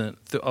cognizant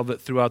of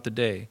it throughout the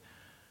day.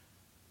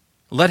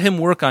 Let Him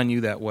work on you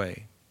that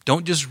way.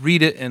 Don't just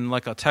read it in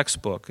like a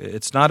textbook.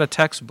 It's not a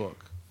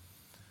textbook.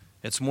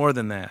 It's more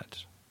than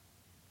that.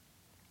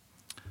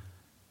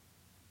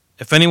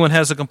 If anyone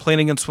has a complaint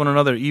against one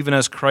another, even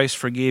as Christ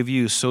forgave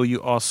you, so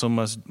you also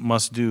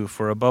must do.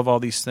 For above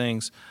all these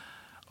things,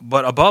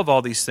 put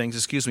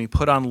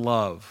on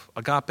love,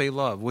 agape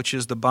love, which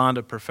is the bond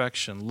of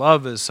perfection.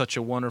 Love is such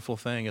a wonderful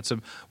thing. It's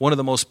one of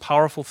the most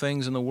powerful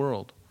things in the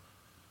world.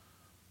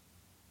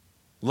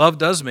 Love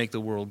does make the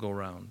world go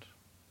round.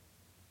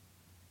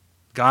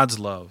 God's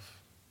love.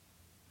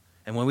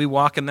 And when we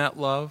walk in that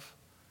love,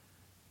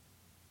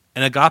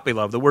 and agape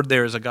love, the word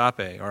there is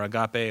agape or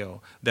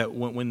agapeo, that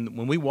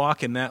when we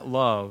walk in that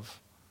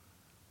love,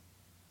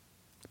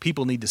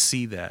 people need to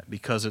see that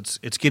because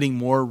it's getting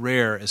more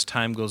rare as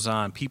time goes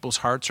on. People's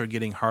hearts are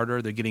getting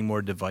harder. They're getting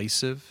more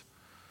divisive.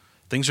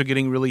 Things are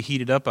getting really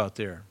heated up out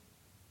there.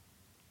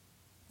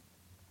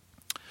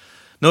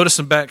 Notice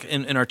back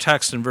in our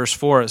text in verse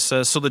 4, it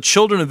says, so the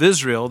children of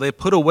Israel, they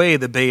put away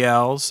the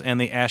Baals and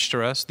the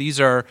Ashtoreths.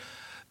 These are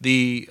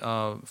the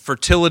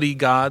fertility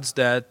gods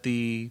that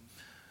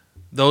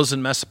those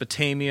in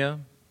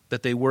Mesopotamia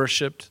that they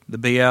worshipped, the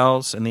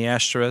Baals and the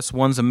Ashtoreths.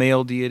 One's a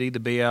male deity, the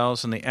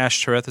Baals, and the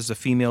Ashtoreth is a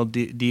female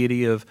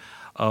deity of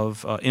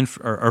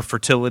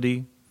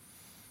fertility.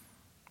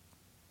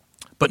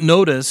 But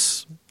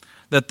notice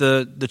that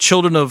the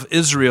children of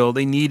Israel,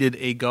 they needed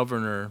a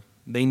governor.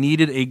 They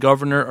needed a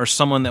governor or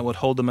someone that would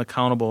hold them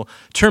accountable.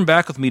 Turn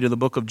back with me to the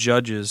book of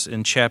Judges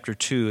in chapter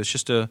 2. It's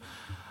just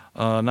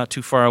not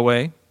too far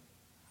away.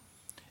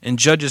 In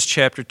Judges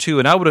chapter 2.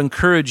 And I would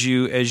encourage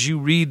you, as you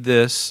read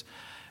this,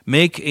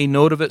 make a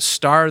note of it,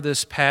 star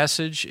this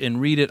passage,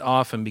 and read it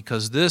often,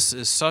 because this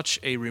is such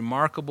a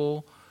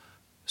remarkable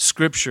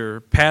scripture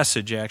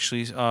passage,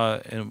 actually,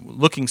 and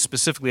looking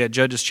specifically at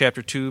Judges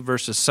chapter 2,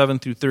 verses 7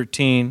 through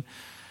 13,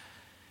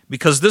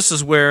 because this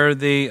is where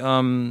the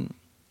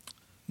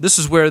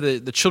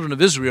children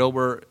of Israel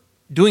were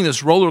doing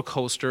this roller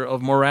coaster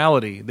of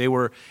morality. They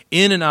were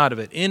in and out of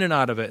it,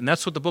 and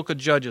that's what the book of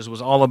Judges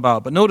was all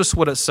about. But notice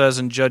what it says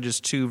in Judges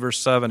 2, verse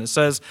 7. It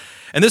says,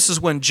 and this is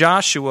when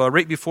Joshua,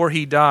 right before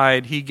he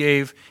died,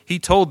 he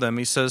told them,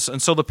 he says, and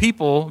so the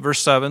people,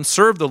 verse 7,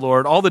 served the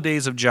Lord all the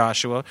days of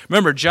Joshua.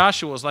 Remember,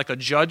 Joshua was like a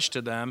judge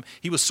to them.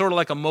 He was sort of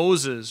like a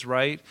Moses,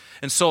 right?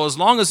 And so as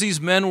long as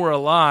these men were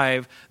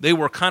alive, they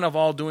were kind of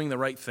all doing the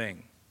right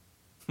thing.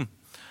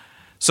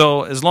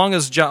 So as long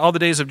as all the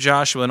days of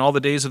Joshua and all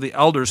the days of the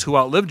elders who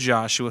outlived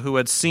Joshua, who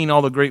had seen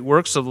all the great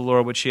works of the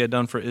Lord which he had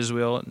done for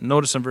Israel,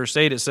 notice in verse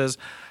 8 it says,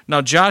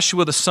 Now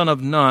Joshua the son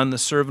of Nun, the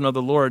servant of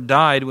the Lord,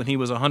 died when he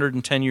was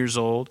 110 years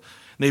old.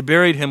 They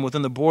buried him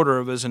within the border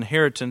of his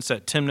inheritance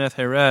at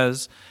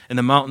Timnath-Heres in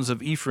the mountains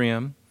of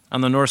Ephraim,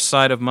 on the north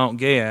side of Mount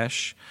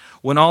Gaash.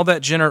 When all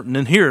that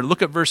and here,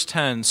 look at verse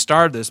 10,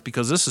 star this,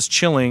 because this is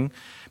chilling,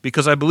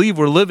 because I believe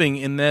we're living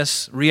in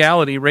this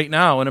reality right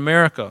now in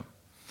America.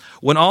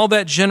 When all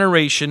that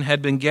generation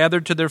had been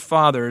gathered to their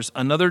fathers,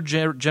 another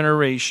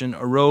generation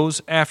arose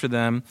after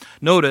them,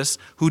 notice,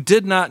 who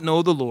did not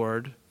know the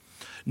Lord,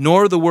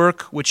 nor the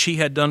work which he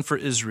had done for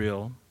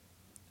Israel.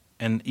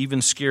 And even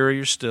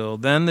scarier still,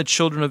 then the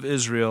children of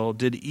Israel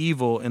did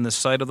evil in the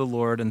sight of the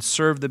Lord and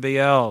served the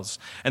Baals.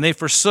 And they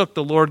forsook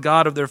the Lord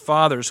God of their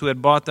fathers, who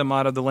had brought them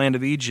out of the land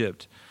of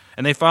Egypt.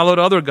 And they followed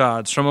other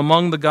gods from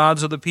among the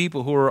gods of the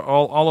people who were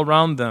all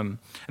around them.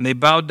 And they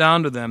bowed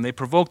down to them. They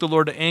provoked the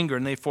Lord to anger,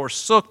 and they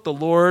forsook the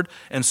Lord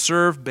and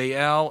served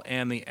Baal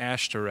and the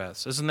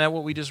Ashtoreths. Isn't that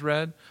what we just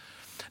read?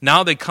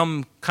 Now they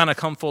come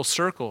full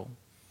circle.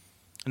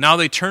 Now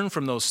they turn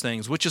from those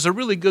things, which is a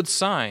really good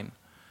sign.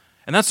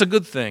 And that's a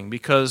good thing,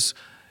 because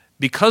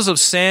of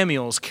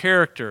Samuel's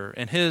character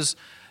and his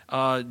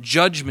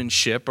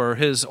judgmentship, or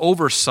his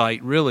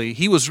oversight, really,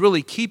 he was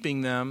really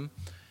keeping them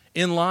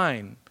in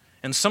line.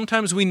 And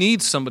sometimes we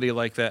need somebody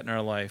like that in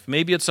our life.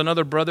 Maybe it's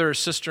another brother or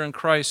sister in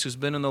Christ who's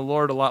been in the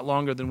Lord a lot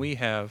longer than we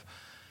have,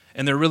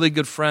 and they're really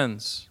good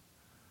friends.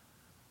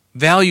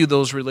 Value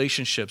those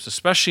relationships,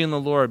 especially in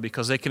the Lord,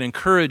 because they can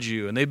encourage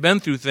you, and they've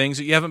been through things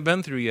that you haven't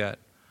been through yet.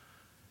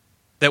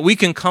 That we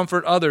can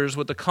comfort others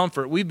with the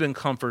comfort we've been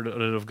comforted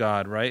of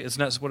God, right? Isn't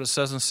that what it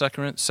says in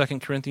 2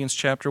 Corinthians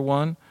chapter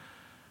 1?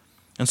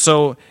 And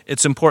so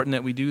it's important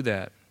that we do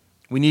that.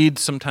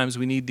 Sometimes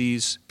we need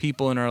these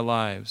people in our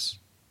lives.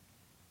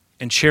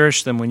 And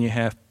cherish them when you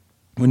have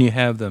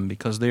them,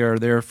 because they are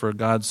there for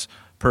God's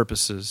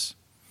purposes.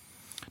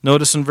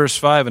 Notice in verse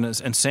 5,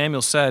 and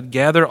Samuel said,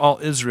 Gather all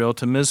Israel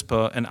to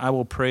Mizpah, and I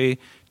will pray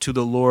to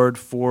the Lord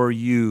for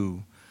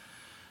you.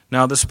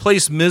 Now, this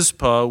place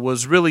Mizpah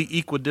was really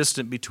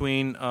equidistant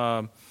between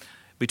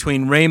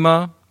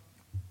Ramah,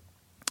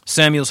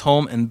 Samuel's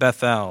home, and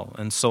Bethel.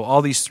 And so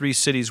all these three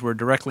cities were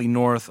directly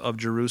north of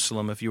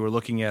Jerusalem, if you were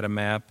looking at a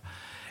map.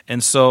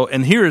 And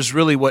here is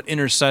really what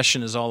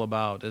intercession is all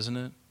about, isn't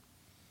it?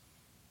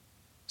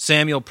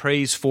 Samuel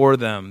prays for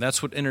them.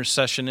 That's what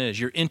intercession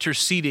is. You're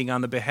interceding on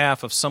the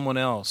behalf of someone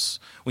else.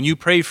 When you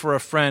pray for a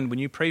friend, when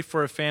you pray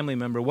for a family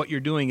member, what you're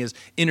doing is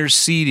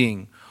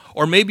interceding.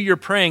 Or maybe you're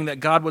praying that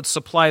God would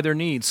supply their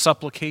needs,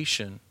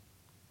 supplication.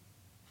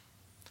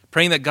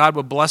 Praying that God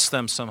would bless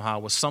them somehow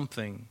with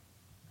something.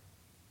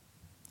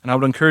 And I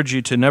would encourage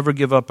you to never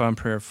give up on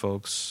prayer,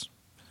 folks.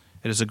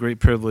 It is a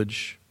great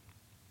privilege.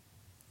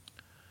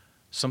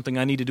 Something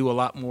I need to do a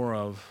lot more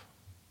of.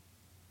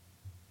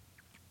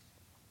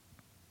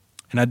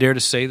 And I dare to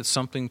say that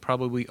something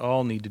probably we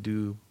all need to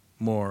do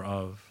more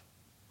of.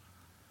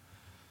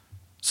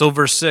 So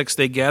verse 6,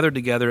 they gathered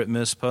together at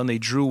Mizpah, and they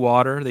drew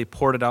water, they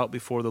poured it out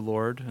before the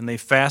Lord, and they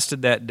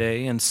fasted that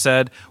day and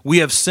said, We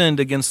have sinned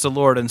against the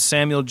Lord. And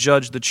Samuel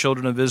judged the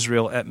children of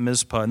Israel at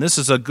Mizpah. And this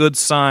is a good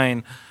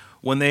sign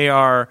when they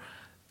are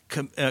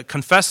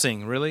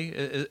confessing, really.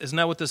 Isn't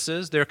that what this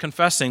is? They're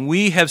confessing,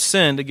 we have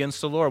sinned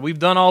against the Lord. We've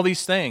done all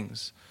these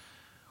things.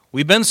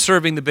 We've been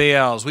serving the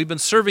Baals. We've been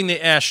serving the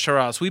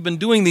Ashtaroths. We've been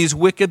doing these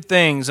wicked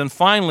things. And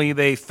finally,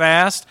 they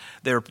fast.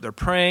 They're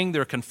praying.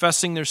 They're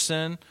confessing their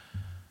sin.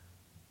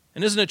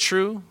 And isn't it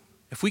true?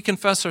 If we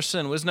confess our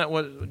sin, isn't that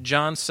what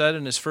John said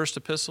in his first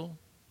epistle,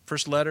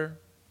 first letter?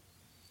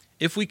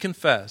 If we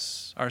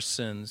confess our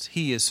sins,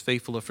 he is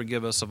faithful to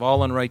forgive us of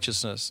all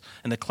unrighteousness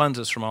and to cleanse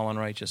us from all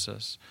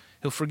unrighteousness.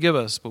 He'll forgive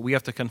us, but we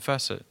have to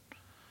confess it.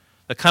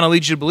 That kind of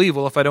leads you to believe,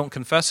 well, if I don't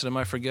confess it, am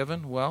I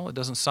forgiven? Well, it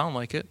doesn't sound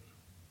like it.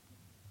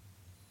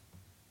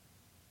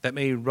 That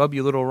may rub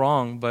you a little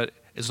wrong, but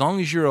as long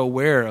as you're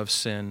aware of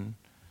sin,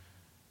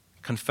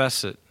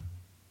 confess it.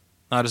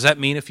 Now, does that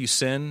mean if you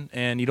sin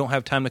and you don't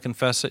have time to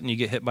confess it and you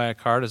get hit by a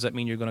car, does that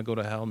mean you're going to go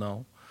to hell?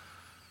 No.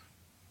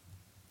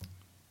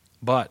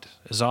 But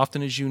as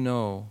often as you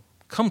know,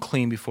 come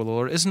clean before the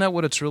Lord. Isn't that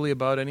what it's really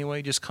about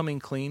anyway? Just coming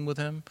clean with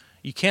Him?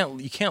 You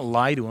can't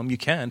lie to Him. You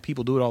can.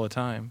 People do it all the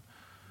time.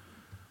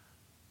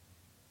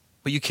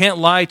 But you can't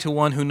lie to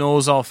one who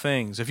knows all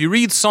things. If you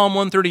read Psalm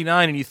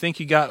 139 and you think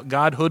you got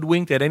God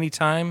hoodwinked at any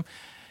time,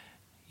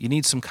 you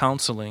need some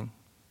counseling.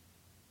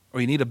 Or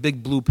you need a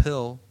big blue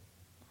pill.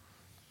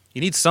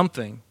 You need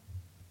something,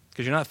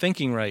 because you're not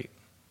thinking right.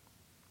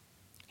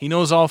 He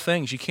knows all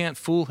things. You can't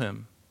fool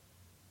Him.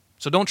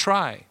 So don't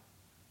try.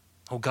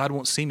 Oh, God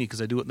won't see me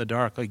because I do it in the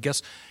dark. I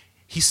guess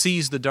He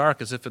sees the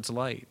dark as if it's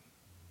light.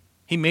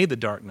 He made the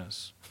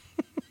darkness.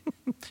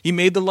 He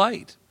made the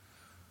light.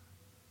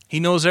 He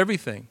knows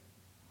everything.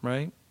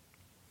 Right?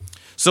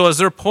 So as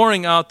they're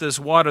pouring out this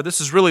water,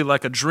 this is really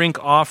like a drink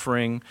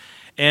offering.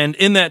 And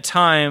in that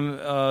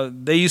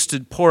time, they used to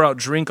pour out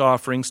drink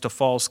offerings to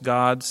false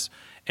gods.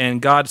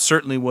 And God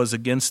certainly was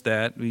against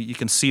that. You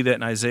can see that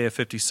in Isaiah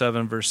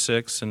 57, verse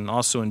 6, and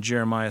also in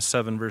Jeremiah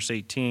 7, verse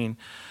 18.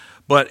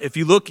 But if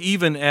you look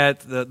even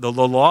at the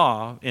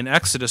law in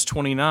Exodus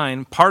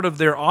 29, part of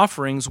their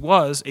offerings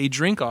was a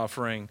drink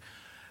offering.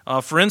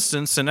 For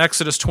instance, in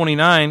Exodus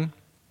 29,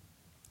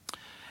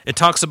 it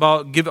talks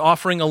about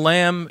offering a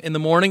lamb in the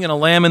morning and a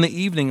lamb in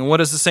the evening. And what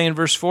does it say in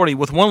verse 40?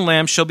 With one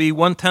lamb shall be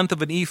 1/10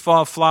 of an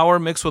ephah of flour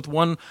mixed with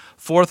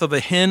 1/4 of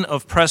a hin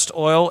of pressed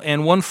oil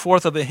and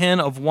 1/4 of a hin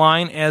of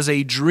wine as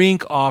a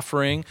drink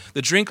offering.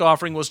 The drink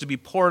offering was to be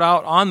poured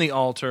out on the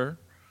altar,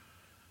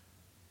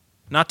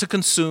 not to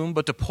consume,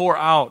 but to pour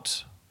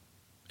out.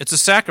 It's a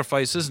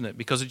sacrifice, isn't it?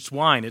 Because it's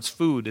wine, it's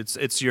food, it's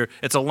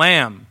a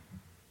lamb.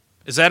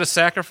 Is that a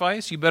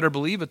sacrifice? You better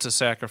believe it's a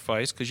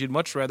sacrifice, because you'd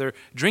much rather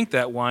drink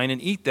that wine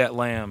and eat that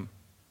lamb.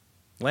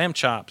 Lamb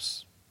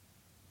chops.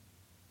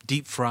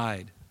 Deep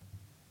fried.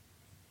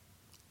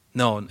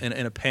 No,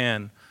 in a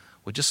pan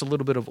with just a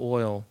little bit of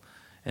oil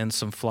and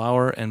some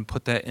flour, and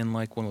put that in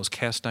like one of those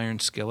cast iron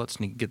skillets,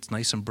 and it gets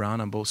nice and brown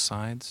on both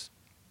sides.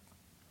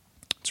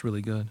 It's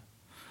really good.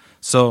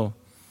 So,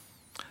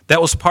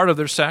 that was part of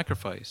their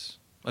sacrifice,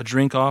 a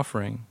drink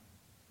offering.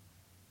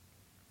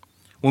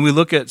 When we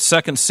look at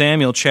 2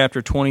 Samuel chapter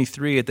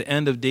 23, at the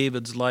end of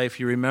David's life,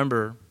 you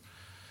remember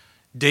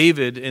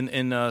David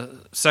in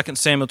 2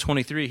 Samuel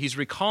 23, he's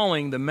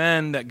recalling the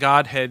men that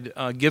God had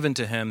given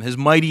to him, his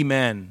mighty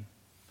men.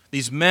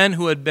 These men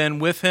who had been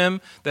with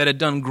him, that had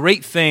done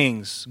great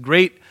things,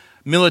 great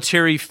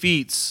military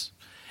feats.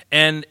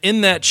 And in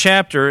that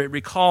chapter, it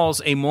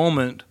recalls a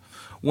moment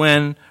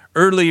when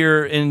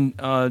earlier in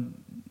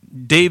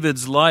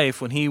David's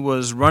life, when he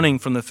was running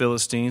from the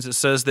Philistines, it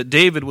says that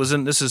David was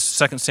in, this is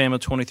 2 Samuel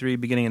 23,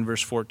 beginning in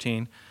verse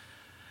 14. It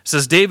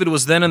says, David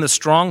was then in the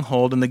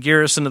stronghold, and the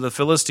garrison of the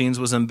Philistines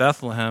was in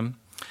Bethlehem.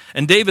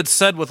 And David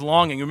said with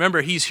longing,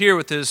 remember, he's here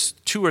with his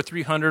 200 or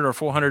 300 or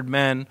 400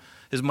 men,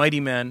 his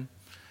mighty men,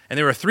 and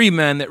there were 3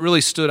 men that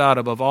really stood out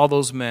above all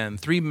those men,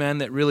 3 men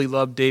that really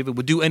loved David,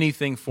 would do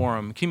anything for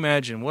him. Can you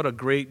imagine what a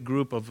great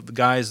group of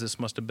guys this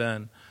must have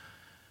been?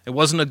 It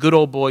wasn't a good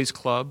old boys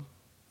club.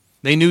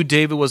 They knew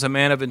David was a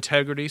man of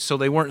integrity, so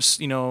they weren't,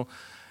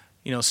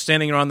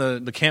 standing around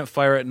the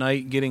campfire at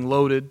night getting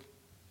loaded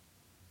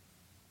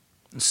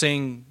and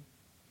saying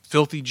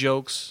filthy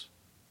jokes.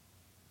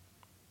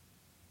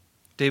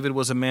 David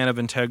was a man of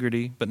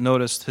integrity, but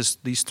notice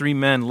these 3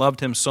 men loved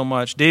him so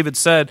much. David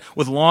said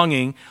with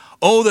longing,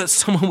 "Oh, that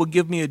someone would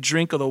give me a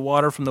drink of the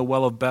water from the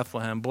well of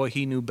Bethlehem." Boy,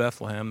 he knew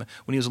Bethlehem.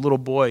 When he was a little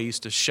boy, he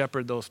used to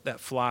shepherd that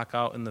flock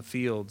out in the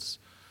fields.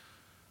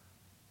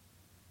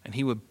 And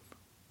he would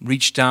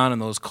reach down in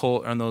those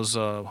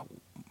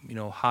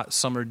hot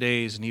summer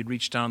days, and he'd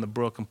reach down the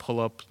brook and pull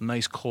up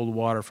nice cold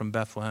water from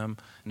Bethlehem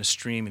in the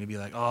stream, and he'd be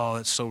like, "Oh,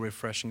 that's so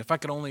refreshing. If I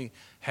could only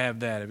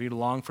have that." Have you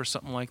longed for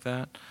something like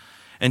that?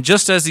 And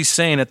just as he's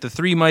saying that, the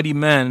 3 mighty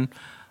men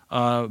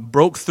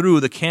broke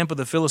through the camp of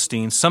the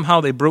Philistines.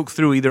 Somehow they broke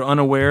through, either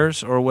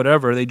unawares or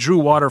whatever. They drew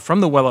water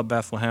from the well at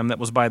Bethlehem that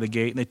was by the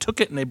gate, and they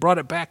took it and they brought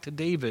it back to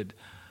David.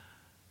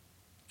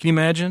 Can you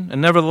imagine?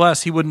 And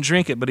nevertheless, he wouldn't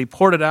drink it, but he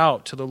poured it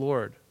out to the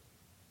Lord.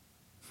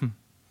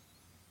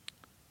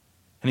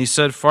 And he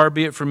said, "Far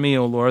be it from me,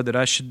 O Lord, that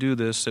I should do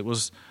this.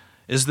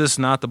 Is this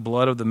not the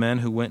blood of the men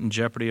who went in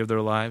jeopardy of their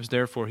lives?"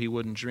 Therefore, he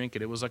wouldn't drink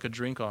it. It was like a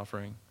drink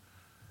offering.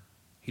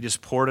 He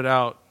just poured it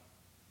out.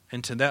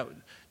 And to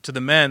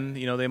the men,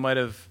 they might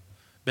have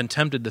been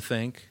tempted to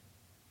think,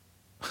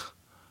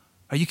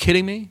 "Are you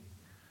kidding me?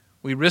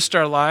 We risked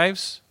our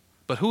lives,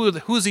 but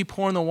who is he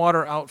pouring the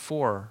water out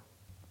for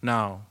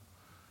now?"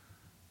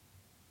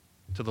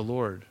 To the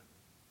Lord.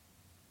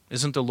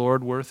 Isn't the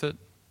Lord worth it?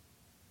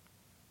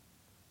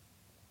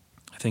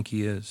 I think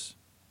he is.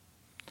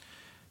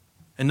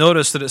 And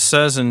notice that it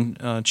says in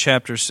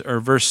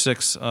verse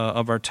 6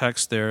 of our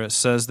text there, it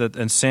says that,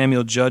 "And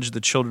Samuel judged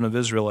the children of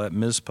Israel at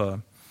Mizpah."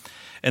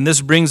 And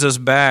this brings us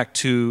back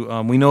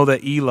to, we know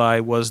that Eli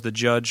was the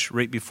judge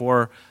right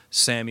before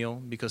Samuel,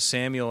 because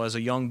Samuel, as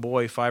a young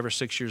boy, 5 or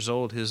 6 years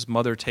old, his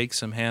mother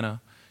takes him,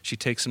 Hannah. She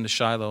takes him to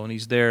Shiloh, and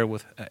he's there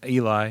with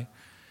Eli.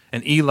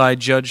 And Eli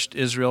judged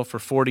Israel for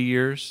 40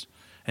 years,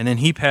 and then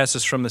he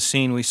passes from the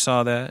scene. We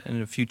saw that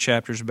in a few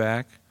chapters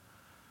back.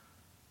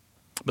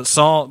 But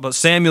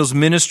Samuel's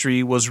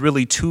ministry was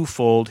really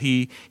twofold.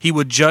 He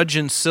would judge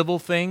in civil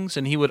things,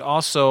 and he would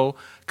also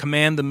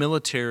command the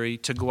military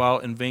to go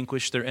out and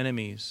vanquish their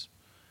enemies.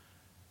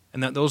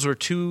 And that those were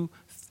two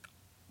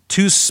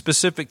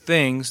specific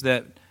things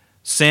that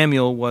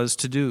Samuel was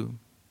to do.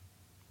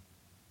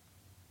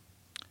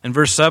 In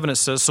verse 7 it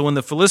says, "So when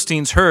the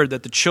Philistines heard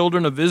that the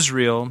children of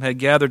Israel had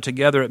gathered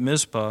together at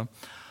Mizpah,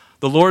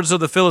 the lords of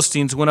the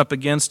Philistines went up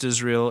against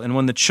Israel, and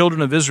when the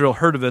children of Israel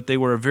heard of it, they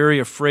were very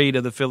afraid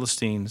of the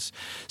Philistines."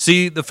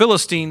 See, the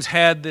Philistines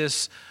had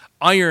this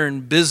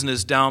iron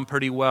business down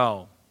pretty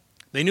well.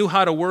 They knew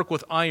how to work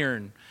with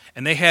iron,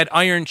 and they had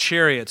iron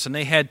chariots, and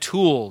they had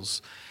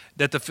tools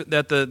that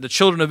the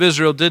children of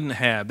Israel didn't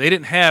have. They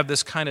didn't have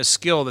this kind of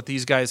skill that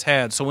these guys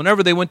had. So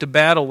whenever they went to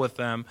battle with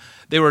them,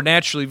 they were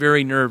naturally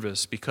very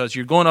nervous, because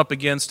you're going up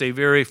against a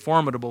very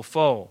formidable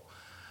foe.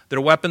 Their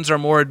weapons are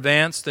more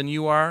advanced than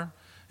you are.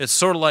 It's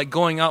sort of like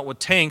going out with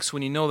tanks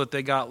when you know that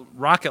they got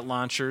rocket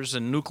launchers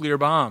and nuclear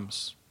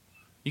bombs.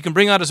 You can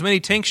bring out as many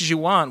tanks as you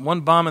want.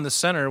 One bomb in the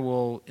center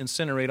will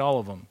incinerate all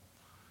of them.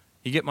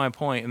 You get my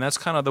point? And that's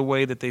kind of the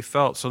way that they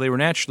felt. So they were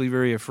naturally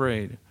very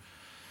afraid.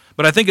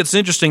 But I think it's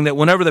interesting that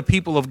whenever the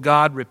people of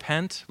God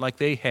repent, like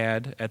they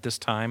had at this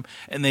time,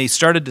 and they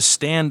started to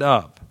stand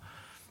up,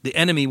 the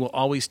enemy will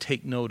always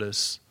take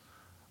notice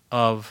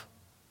of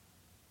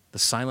the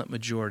silent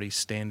majority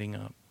standing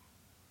up.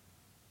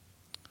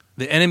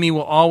 The enemy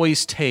will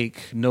always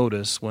take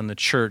notice when the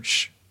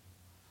church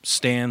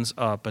stands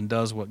up and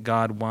does what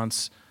God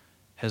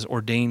has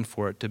ordained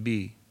for it to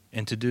be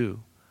and to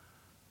do.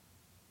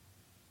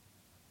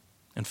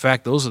 In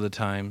fact, those are the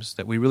times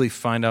that we really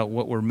find out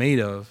what we're made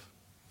of,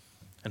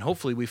 and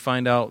hopefully we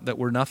find out that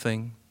we're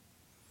nothing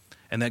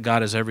and that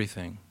God is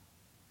everything.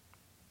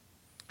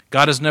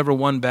 God has never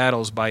won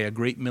battles by a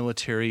great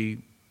military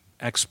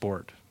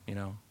export,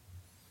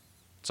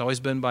 It's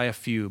always been by a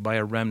few, by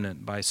a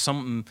remnant, by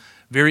something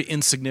very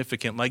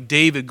insignificant, like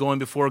David going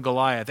before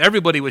Goliath.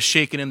 Everybody was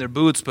shaking in their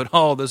boots, but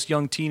this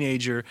young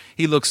teenager,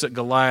 he looks at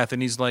Goliath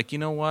and he's like, you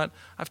know what?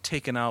 I've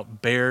taken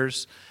out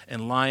bears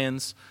and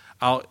lions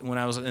out when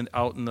I was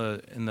out in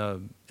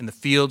the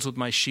fields with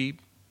my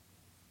sheep.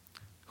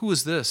 Who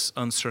is this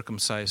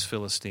uncircumcised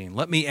Philistine?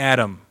 Let me at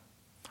him.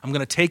 I'm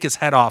going to take his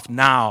head off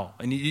now.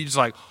 And he's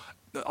like,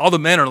 all the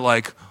men are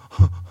like,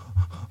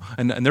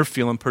 and they're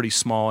feeling pretty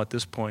small at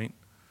this point.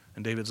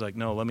 And David's like,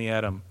 no, let me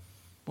at him.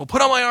 Well,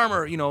 put on my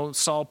armor.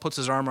 Saul puts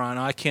his armor on.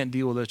 I can't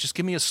deal with this. Just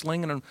give me a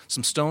sling and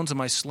some stones in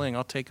my sling.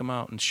 I'll take him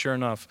out. And sure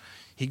enough,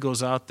 he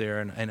goes out there.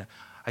 And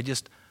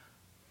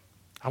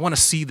I want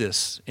to see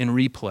this in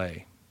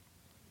replay.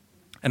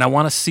 And I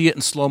want to see it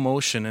in slow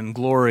motion and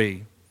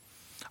glory.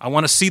 I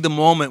want to see the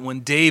moment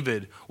when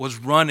David was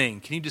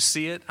running. Can you just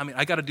see it?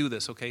 I got to do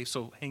this, okay?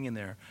 So hang in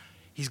there.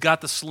 He's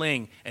got the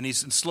sling, and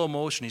he's in slow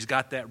motion. He's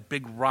got that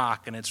big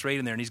rock, and it's right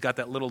in there, and he's got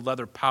that little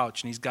leather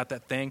pouch, and he's got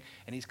that thing,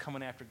 and he's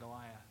coming after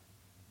Goliath.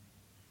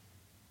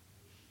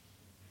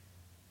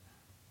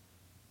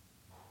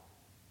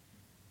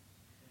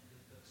 And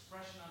the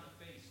expression on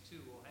the face, too,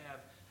 will have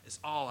is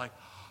all like,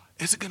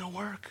 is it going to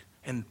work?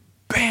 And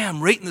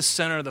bam, right in the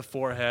center of the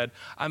forehead.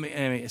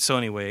 So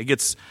anyway,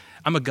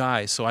 I'm a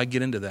guy, so I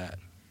get into that,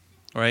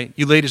 right?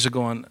 You ladies are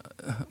going,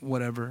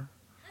 whatever.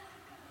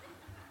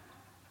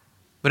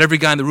 But every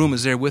guy in the room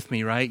is there with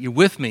me, right? You're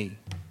with me.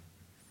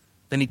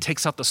 Then he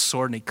takes out the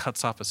sword and he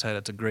cuts off his head.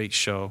 It's a great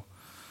show.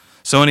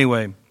 So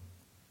anyway,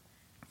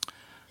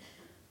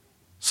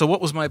 so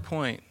what was my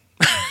point?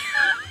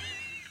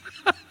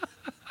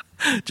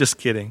 Just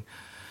kidding.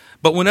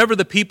 But whenever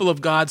the people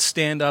of God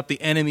stand up,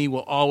 the enemy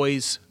will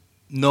always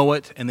know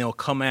it, and they'll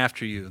come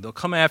after you. They'll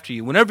come after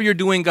you. Whenever you're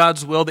doing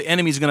God's will, the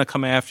enemy's going to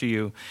come after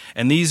you.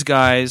 And these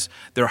guys,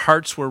 their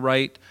hearts were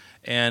right,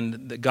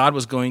 and God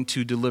was going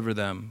to deliver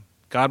them.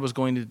 God was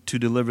going to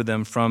deliver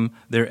them from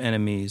their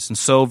enemies. And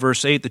so,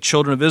 verse 8, the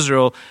children of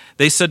Israel,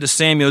 they said to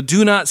Samuel,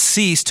 do not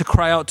cease to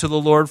cry out to the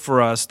Lord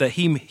for us, that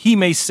he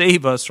may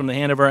save us from the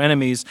hand of our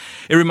enemies.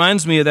 It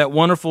reminds me of that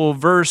wonderful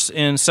verse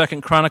in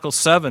 2 Chronicles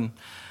 7.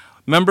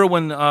 Remember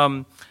when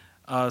God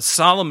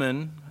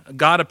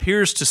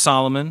appears to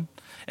Solomon,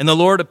 and the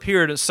Lord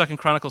appeared at 2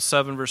 Chronicles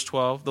 7, verse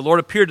 12. The Lord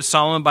appeared to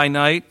Solomon by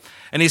night,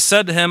 and he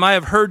said to him, I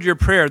have heard your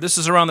prayer. This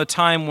is around the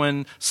time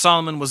when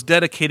Solomon was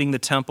dedicating the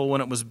temple when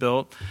it was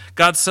built.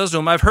 God says to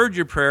him, I've heard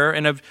your prayer,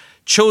 and have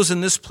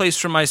chosen this place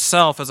for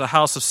myself as a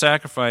house of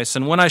sacrifice.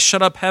 And when I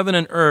shut up heaven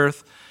and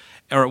earth,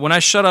 or when I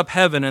shut up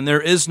heaven and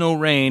there is no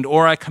rain,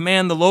 or I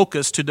command the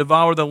locust to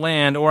devour the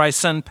land, or I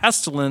send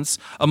pestilence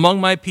among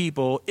my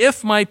people,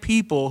 if my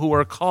people who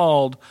are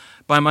called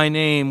by my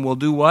name will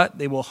do what?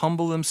 They will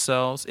humble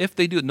themselves. If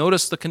they do,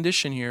 notice the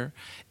condition here.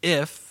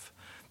 If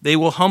they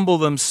will humble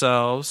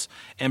themselves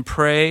and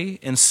pray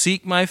and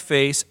seek my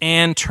face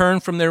and turn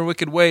from their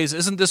wicked ways.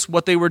 Isn't this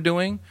what they were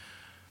doing?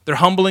 They're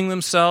humbling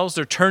themselves.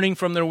 They're turning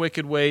from their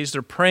wicked ways.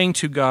 They're praying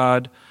to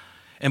God.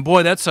 And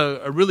boy, that's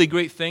a really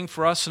great thing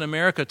for us in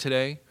America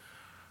today.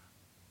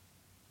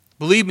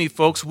 Believe me,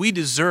 folks, we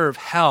deserve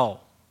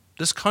hell.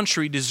 This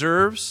country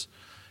deserves,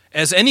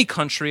 as any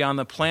country on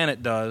the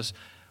planet does,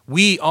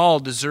 we all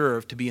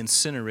deserve to be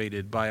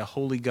incinerated by a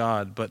holy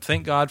God, but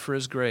thank God for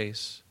His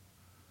grace.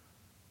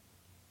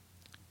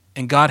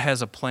 And God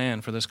has a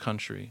plan for this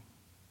country.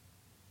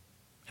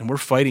 And we're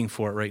fighting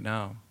for it right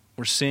now.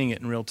 We're seeing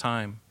it in real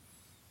time.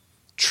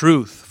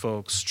 Truth,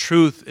 folks,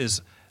 truth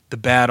is the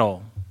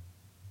battle.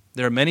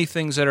 There are many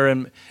things that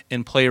are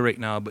in play right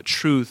now, but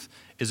truth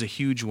is a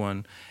huge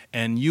one.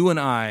 And you and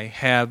I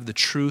have the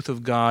truth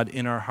of God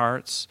in our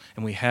hearts,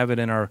 and we have it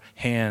in our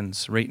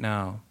hands right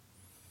now.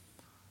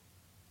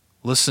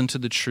 Listen to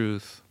the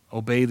truth,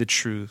 obey the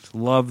truth,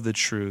 love the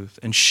truth,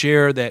 and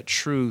share that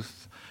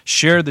truth.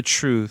 Share the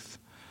truth.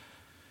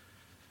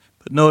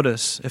 But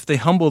notice, if they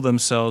humble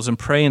themselves and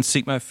pray and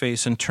seek my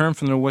face and turn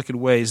from their wicked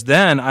ways,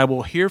 then I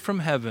will hear from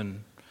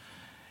heaven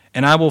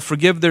And I will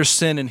forgive their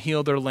sin and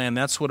heal their land.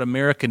 That's what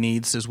America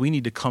needs, is we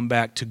need to come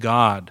back to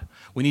God.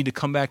 We need to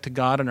come back to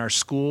God in our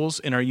schools,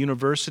 in our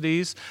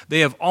universities.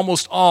 They have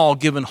almost all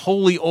given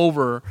wholly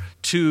over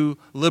to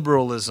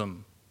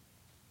liberalism.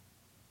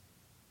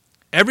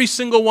 Every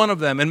single one of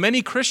them, and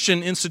many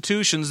Christian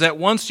institutions that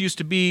once used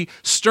to be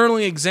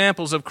sternly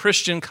examples of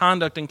Christian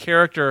conduct and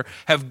character,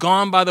 have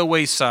gone by the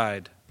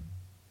wayside.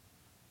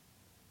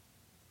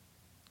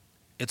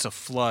 It's a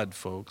flood,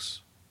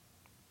 folks.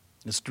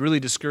 It's really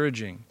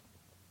discouraging.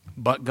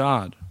 But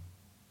God.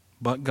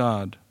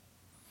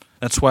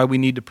 That's why we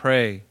need to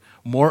pray.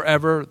 More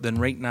ever than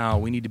right now,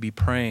 we need to be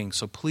praying.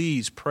 So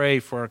please pray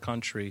for our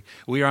country.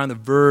 We are on the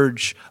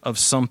verge of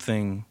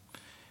something.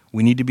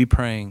 We need to be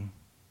praying.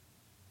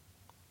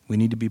 We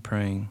need to be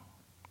praying.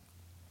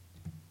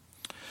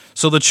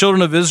 So the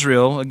children of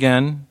Israel,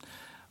 again,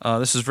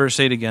 this is verse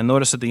 8 again.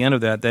 Notice at the end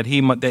of that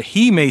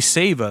he may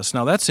save us.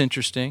 Now that's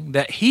interesting.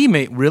 That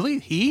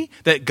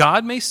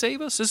God may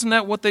save us? Isn't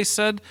that what they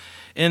said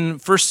in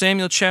 1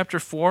 Samuel chapter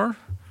 4?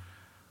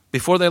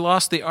 Before they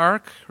lost the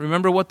ark,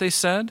 remember what they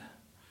said?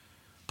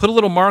 Put a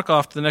little mark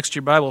off to the next to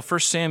your Bible, 1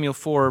 Samuel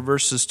 4,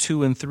 verses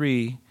 2 and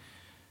 3,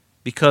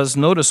 because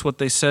notice what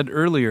they said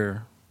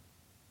earlier.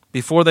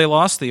 Before they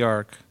lost the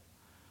ark,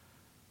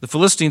 the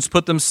Philistines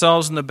put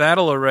themselves in the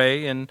battle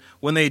array, and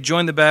when they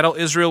joined the battle,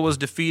 Israel was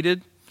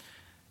defeated.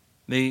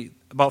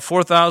 About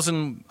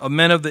 4,000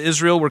 men of the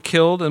Israel were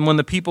killed, and when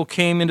the people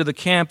came into the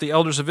camp, the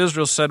elders of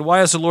Israel said, "Why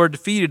has the Lord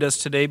defeated us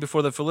today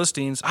before the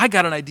Philistines? I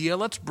got an idea.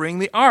 Let's bring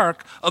the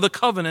ark of the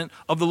covenant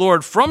of the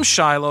Lord from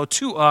Shiloh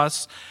to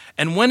us,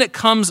 and when it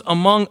comes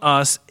among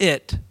us,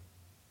 it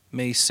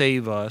may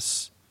save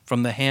us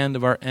from the hand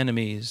of our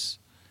enemies."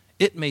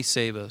 It may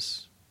save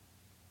us.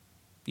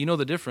 You know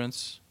the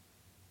difference.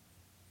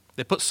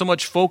 They put so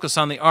much focus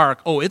on the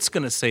ark. Oh, it's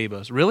going to save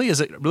us. Really?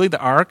 Is it really the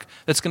ark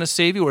that's going to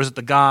save you, or is it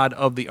the God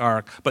of the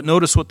ark? But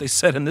notice what they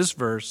said in this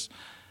verse.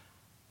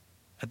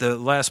 At the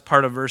last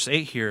part of verse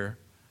 8 here,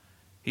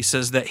 he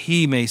says that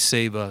he may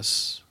save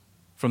us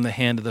from the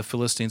hand of the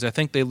Philistines. I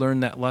think they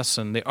learned that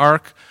lesson. The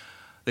ark,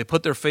 they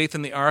put their faith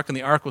in the ark, and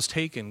the ark was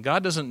taken.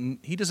 God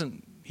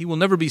he will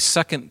never be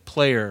second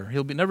player.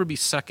 He'll never be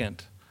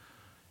second.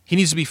 He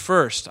needs to be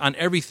first on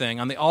everything,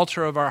 on the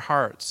altar of our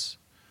hearts.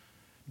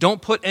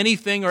 Don't put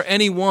anything or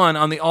anyone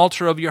on the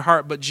altar of your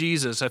heart but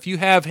Jesus. If you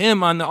have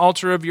Him on the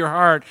altar of your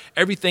heart,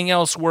 everything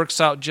else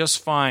works out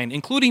just fine,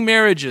 including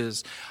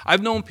marriages.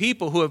 I've known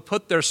people who have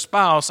put their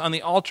spouse on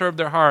the altar of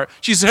their heart.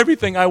 She's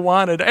everything I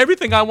wanted.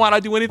 Everything I want,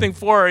 I'd do anything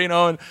for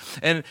her,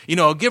 and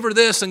give her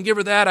this and give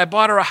her that. I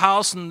bought her a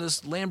house and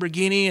this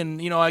Lamborghini,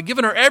 and, I've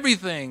given her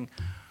everything.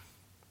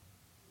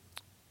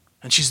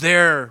 And she's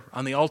there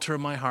on the altar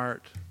of my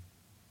heart.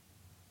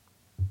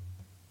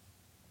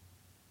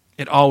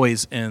 It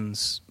always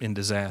ends in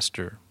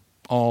disaster.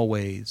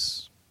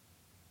 Always.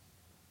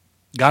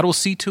 God will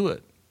see to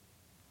it.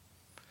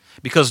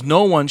 Because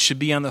no one should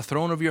be on the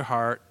throne of your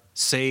heart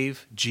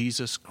save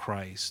Jesus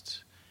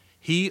Christ.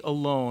 He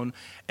alone.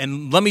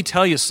 And let me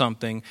tell you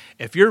something.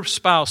 If your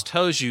spouse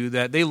tells you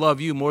that they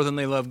love you more than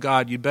they love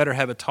God, you'd better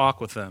have a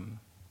talk with them.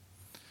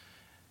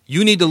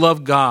 You need to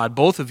love God,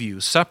 both of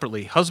you,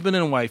 separately, husband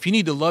and wife. You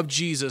need to love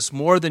Jesus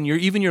more than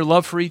even your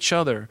love for each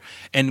other.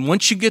 And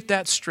once you get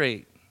that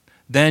straight,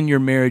 then your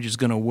marriage is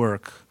going to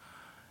work.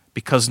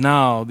 Because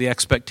now the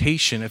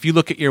expectation, if you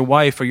look at your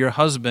wife or your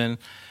husband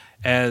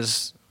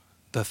as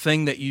the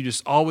thing that you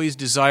just always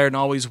desired and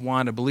always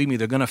wanted, believe me,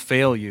 they're going to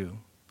fail you.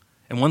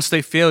 And once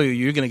they fail you,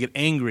 you're going to get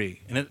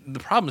angry. And the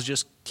problems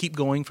just keep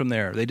going from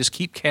there. They just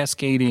keep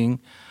cascading.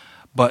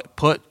 But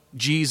put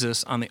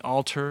Jesus on the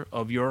altar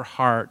of your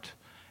heart.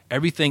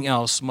 Everything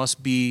else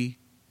must be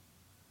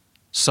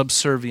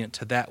subservient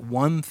to that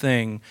one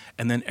thing,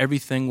 and then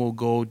everything will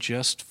go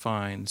just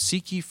fine.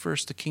 Seek ye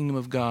first the kingdom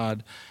of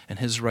God and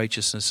His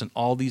righteousness, and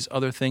all these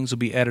other things will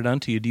be added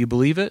unto you. Do you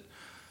believe it?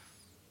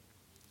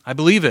 I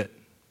believe it.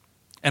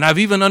 And I've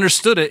even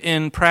understood it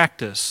in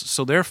practice.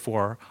 So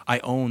therefore, I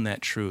own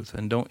that truth,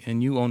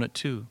 and you own it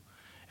too.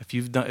 If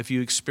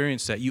you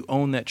experience that, you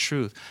own that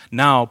truth.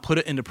 Now put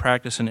it into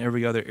practice in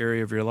every other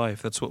area of your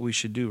life. That's what we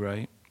should do,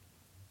 right?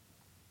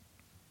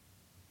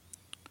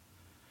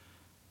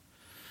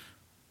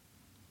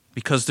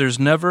 Because there's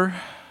never,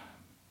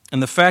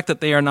 and the fact that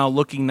they are now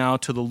looking now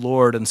to the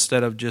Lord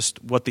instead of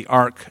just what the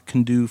ark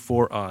can do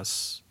for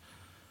us,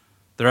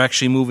 they're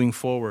actually moving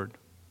forward.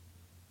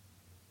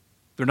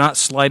 They're not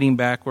sliding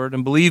backward.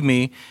 And believe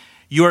me,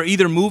 you are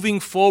either moving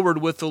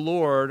forward with the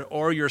Lord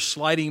or you're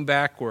sliding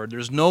backward.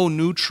 There's no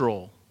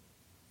neutral.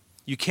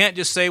 You can't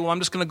just say, well, I'm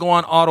just going to go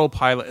on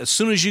autopilot. As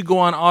soon as you go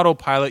on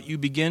autopilot, you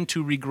begin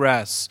to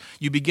regress.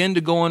 You begin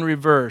to go in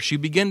reverse. You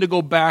begin to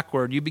go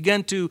backward. You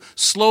begin to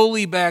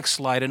slowly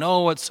backslide. And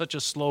it's such a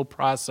slow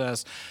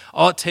process.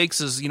 All it takes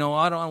is,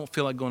 I don't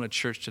feel like going to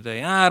church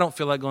today. I don't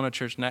feel like going to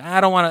church tonight. I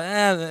don't want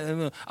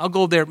to. I'll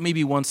go there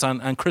maybe once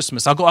on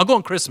Christmas. I'll go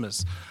on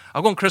Christmas.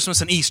 I'll go on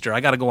Christmas and Easter.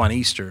 I got to go on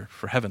Easter,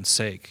 for heaven's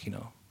sake,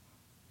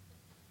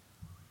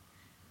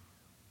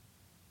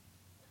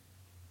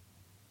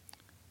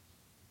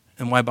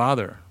 And why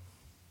bother?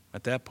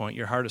 At that point,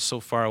 your heart is so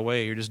far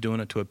away, you're just doing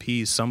it to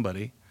appease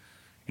somebody.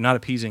 You're not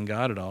appeasing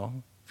God at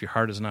all if your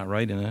heart is not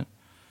right in it.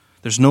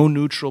 There's no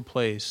neutral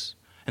place.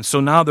 And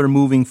so now they're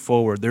moving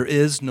forward. There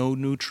is no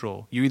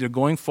neutral. You're either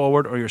going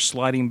forward or you're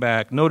sliding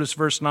back. Notice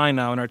verse 9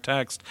 now in our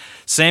text.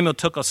 Samuel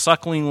took a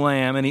suckling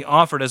lamb and he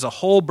offered as a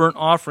whole burnt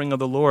offering of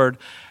the Lord.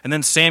 And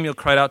then Samuel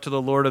cried out to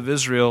the Lord of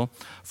Israel,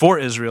 for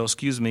Israel,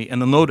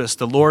 and then notice,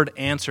 the Lord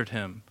answered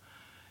him.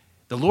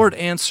 The Lord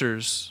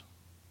answers.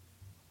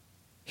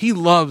 He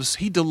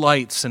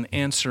delights in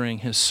answering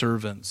his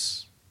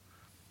servants,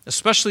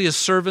 especially his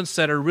servants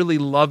that are really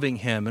loving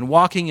him and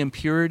walking in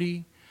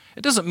purity.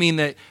 It doesn't mean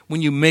that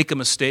when you make a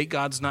mistake,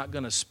 God's not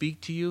going to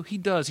speak to you. He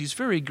does. He's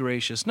very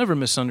gracious. Never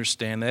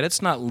misunderstand that.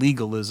 It's not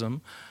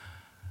legalism.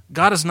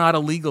 God is not a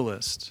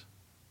legalist.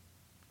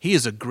 He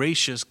is a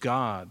gracious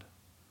God.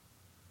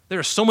 There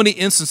are so many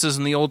instances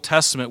in the Old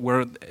Testament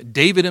where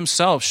David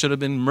himself should have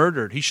been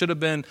murdered. He should have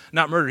been,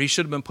 not murdered, he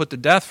should have been put to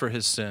death for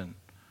his sin.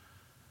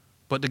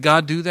 But did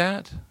God do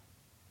that?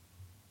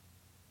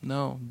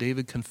 No.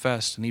 David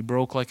confessed and he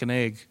broke like an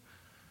egg.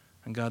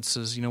 And God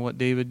says, you know what,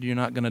 David, you're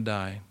not going to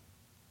die.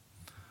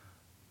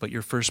 But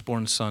your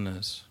firstborn son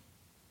is.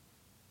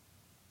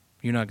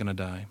 You're not going to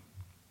die.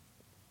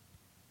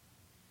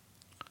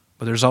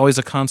 But there's always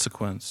a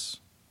consequence.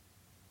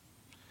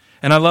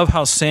 And I love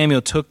how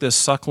Samuel took this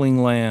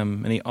suckling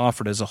lamb and he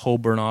offered as a whole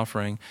burnt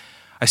offering.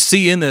 I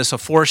see in this a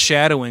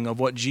foreshadowing of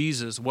what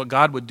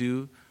God would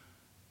do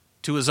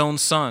to his own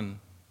son.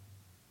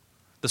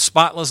 The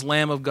spotless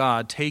Lamb of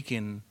God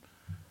taken,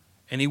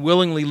 and he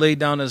willingly laid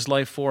down his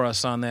life for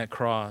us on that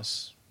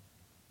cross.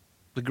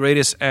 The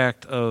greatest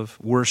act of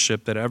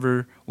worship that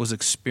ever was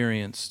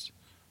experienced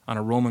on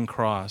a Roman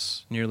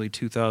cross nearly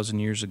 2,000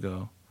 years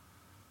ago.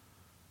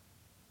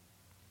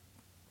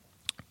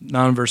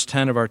 Now in verse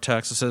 10 of our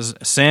text, it says,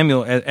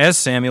 as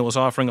Samuel was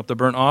offering up the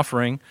burnt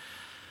offering,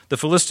 the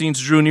Philistines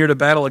drew near to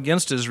battle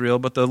against Israel,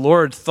 but the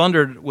Lord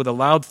thundered with a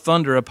loud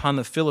thunder upon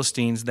the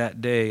Philistines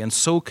that day, and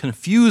so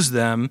confused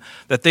them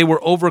that they were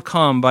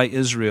overcome by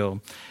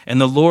Israel. And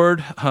the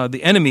Lord,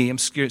 the enemy,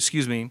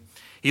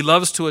 he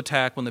loves to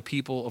attack when the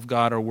people of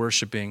God are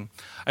worshiping.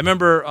 I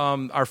remember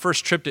our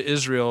first trip to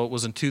Israel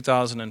was in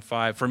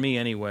 2005, for me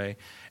anyway.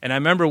 And I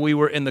remember we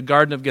were in the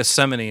Garden of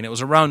Gethsemane, and it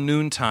was around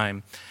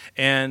noontime.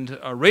 And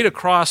right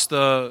across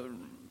the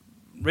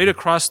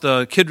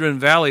Kidron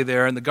Valley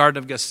there in the Garden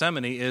of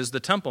Gethsemane is the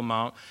Temple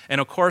Mount.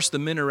 And of course the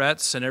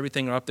minarets and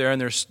everything are up there,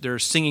 and they're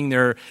singing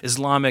their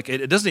Islamic.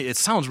 It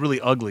sounds really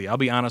ugly, I'll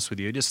be honest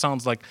with you. It just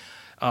sounds like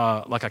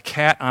a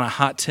cat on a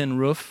hot tin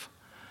roof.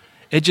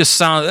 It just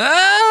sounds, and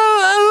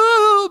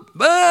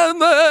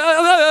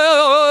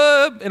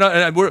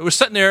we're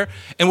sitting there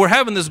and we're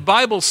having this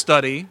Bible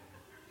study.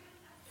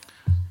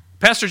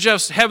 Pastor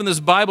Jeff's having this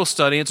Bible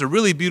study. It's a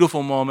really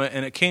beautiful moment,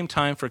 and it came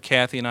time for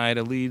Kathy and I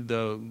to lead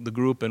the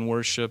group in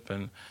worship,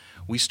 and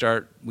we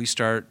start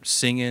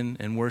singing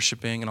and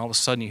worshiping, and all of a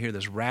sudden you hear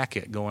this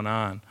racket going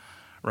on,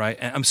 right?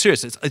 And I'm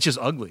serious, it's just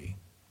ugly,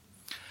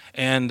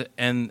 and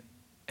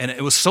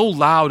it was so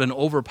loud and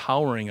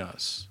overpowering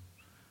us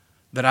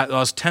that I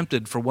was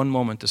tempted for one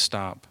moment to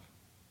stop.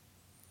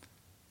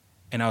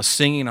 And I was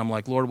singing. I'm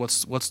like, Lord,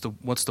 what's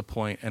the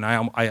point? And I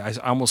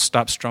almost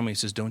stopped strumming. He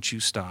says, "Don't you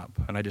stop."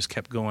 And I just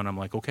kept going. I'm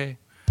like, okay.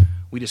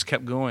 We just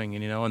kept going,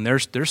 and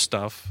their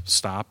stuff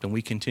stopped, and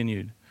we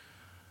continued.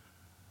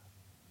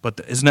 But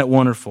isn't that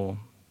wonderful?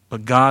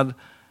 But God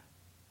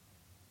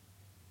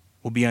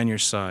will be on your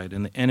side,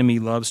 and the enemy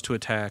loves to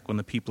attack when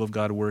the people of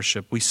God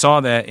worship. We saw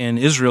that in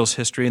Israel's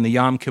history in the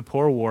Yom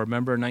Kippur War.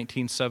 Remember,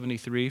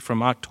 1973,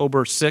 from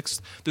October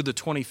 6th through the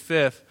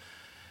 25th.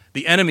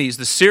 The enemies,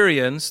 the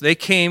Syrians, they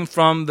came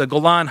from the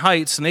Golan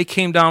Heights, and they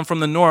came down from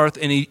the north,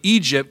 and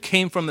Egypt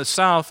came from the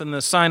south in the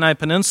Sinai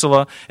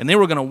Peninsula, and they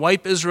were going to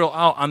wipe Israel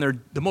out on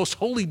the most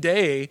holy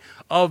day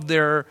of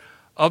their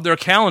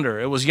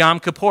calendar. It was Yom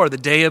Kippur, the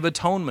Day of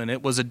Atonement.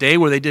 It was a day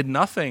where they did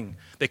nothing.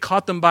 They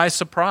caught them by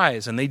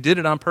surprise, and they did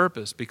it on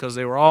purpose because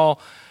they were all,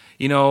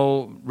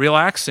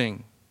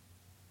 relaxing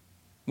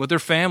with their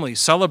families,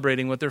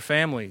 celebrating with their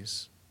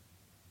families.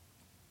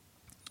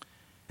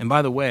 And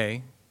by the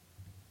way,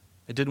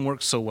 it didn't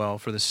work so well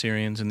for the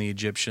Syrians and the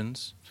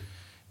Egyptians,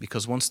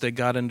 because once they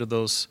got into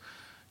those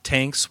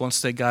tanks,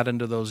 once they got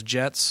into those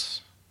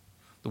jets,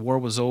 the war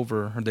was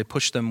over, or they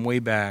pushed them way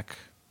back.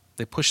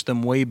 They pushed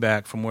them way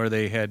back from where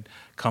they had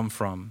come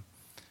from.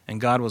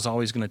 And God was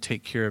always going to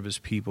take care of his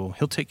people.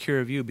 He'll take care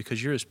of you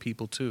because you're his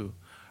people too,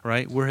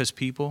 right? We're his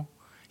people.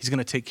 He's going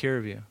to take care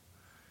of you.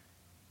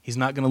 He's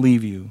not going to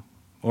leave you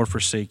or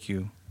forsake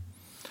you.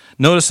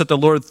 Notice that the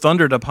Lord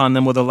thundered upon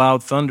them with a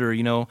loud thunder.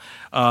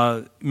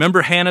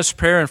 Remember Hannah's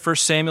prayer in 1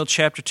 Samuel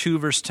chapter 2,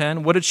 verse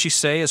 10? What did she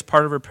say as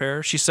part of her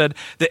prayer? She said,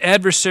 "The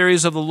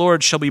adversaries of the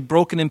Lord shall be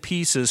broken in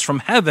pieces. From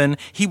heaven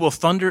he will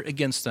thunder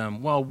against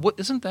them." Well,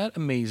 isn't that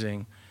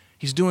amazing?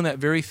 He's doing that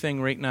very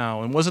thing right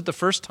now. And was it the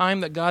first time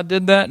that God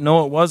did that?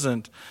 No, it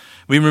wasn't.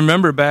 We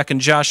remember back in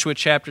Joshua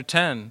chapter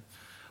 10,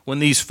 when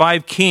these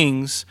 5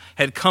 kings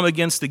had come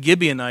against the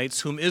Gibeonites,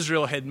 whom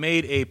Israel had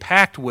made a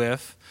pact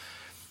with.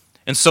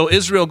 And so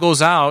Israel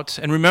goes out,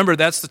 and remember,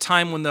 that's the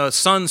time when the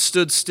sun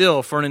stood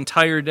still for an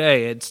entire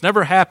day. It's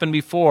never happened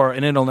before,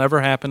 and it'll never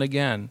happen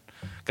again.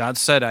 God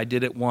said, I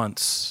did it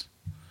once,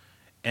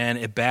 and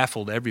it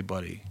baffled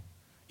everybody.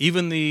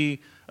 Even the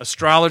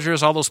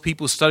astrologers, all those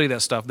people who study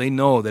that stuff, they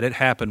know that it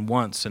happened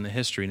once in the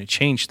history, and it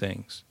changed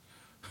things.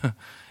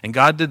 And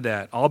God did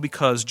that, all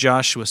because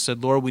Joshua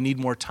said, Lord, we need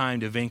more time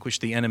to vanquish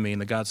the enemy.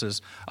 And God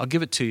says, I'll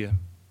give it to you.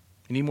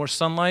 You need more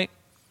sunlight?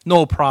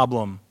 No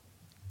problem.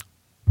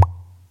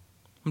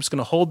 I'm just going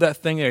to hold that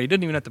thing there. He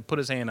didn't even have to put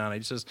his hand on it.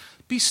 He says,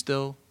 be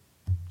still.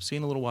 See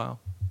you in a little while.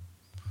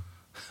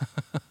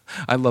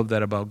 I love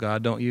that about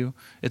God, don't you?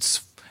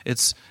 It's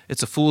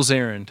a fool's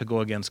errand to go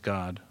against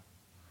God.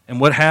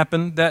 And what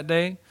happened that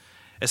day?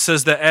 It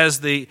says that as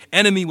the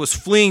enemy was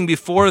fleeing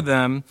before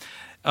them,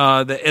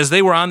 that as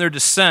they were on their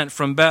descent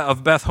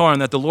of Beth Horon,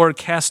 that the Lord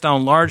cast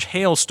down large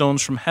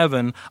hailstones from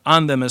heaven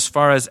on them as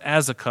far as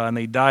Azekah, and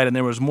they died. And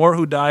there was more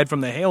who died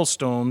from the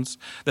hailstones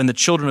than the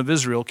children of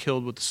Israel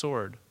killed with the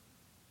sword.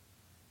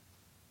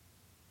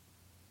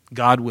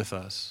 God with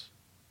us.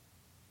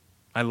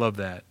 I love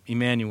that.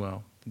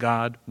 Emmanuel,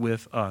 God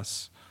with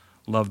us.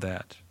 Love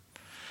that.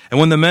 And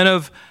when the men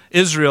of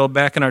Israel,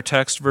 back in our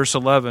text, verse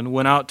 11,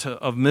 went out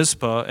of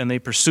Mizpah, and they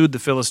pursued the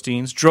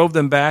Philistines, drove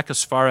them back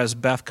as far as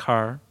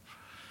Beth-kar.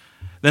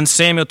 Then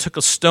Samuel took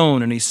a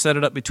stone and he set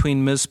it up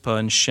between Mizpah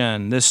and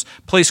Shen. This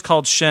place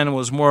called Shen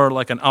was more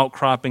like an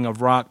outcropping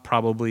of rock,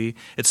 probably.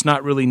 It's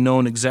not really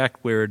known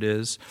exact where it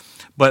is.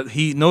 But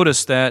he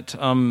noticed that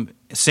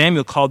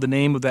Samuel called the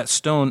name of that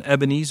stone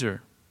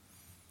Ebenezer.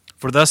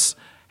 For thus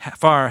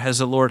far has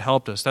the Lord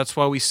helped us. That's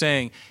why we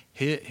sang,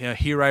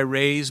 here I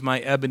raise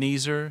my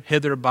Ebenezer,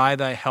 hither by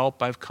thy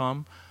help I've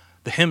come.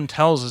 The hymn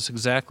tells us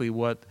exactly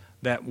what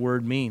that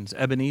word means,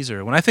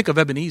 Ebenezer. When I think of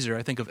Ebenezer,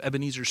 I think of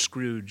Ebenezer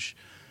Scrooge.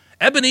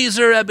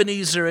 Ebenezer,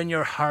 Ebenezer, in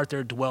your heart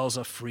there dwells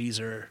a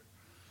freezer.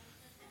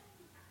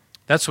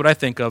 That's what I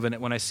think of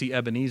when I see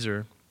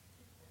Ebenezer.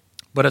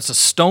 But it's a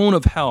stone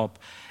of help.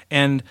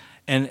 And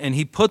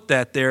he put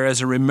that there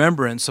as a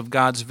remembrance of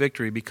God's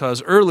victory,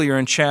 because earlier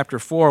in chapter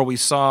 4 we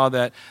saw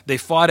that they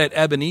fought at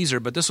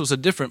Ebenezer, but this was a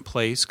different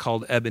place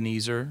called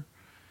Ebenezer,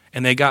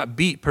 and they got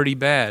beat pretty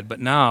bad. But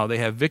now they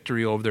have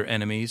victory over their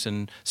enemies,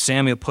 and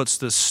Samuel puts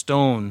this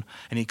stone,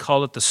 and he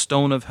called it the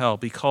stone of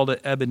help. He called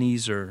it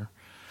Ebenezer.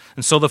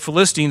 And so the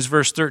Philistines,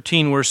 verse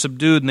 13, were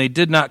subdued, and they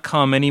did not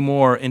come any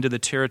more into the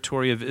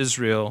territory of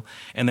Israel.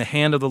 And the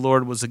hand of the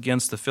Lord was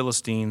against the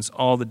Philistines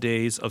all the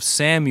days of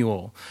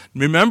Samuel.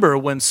 Remember,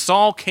 when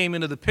Saul came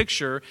into the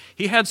picture,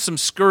 he had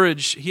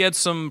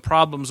some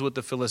problems with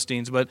the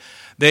Philistines, but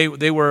they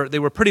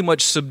were pretty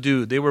much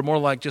subdued. They were more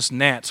like just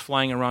gnats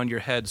flying around your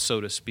head,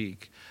 so to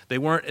speak. They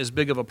weren't as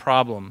big of a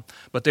problem,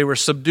 but they were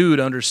subdued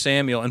under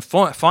Samuel. And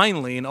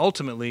finally and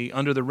ultimately,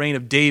 under the reign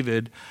of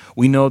David,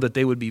 we know that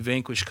they would be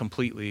vanquished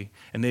completely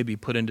and they'd be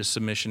put into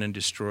submission and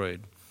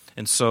destroyed.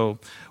 And so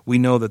we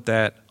know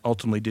that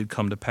ultimately did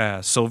come to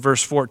pass. So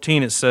verse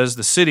 14, it says,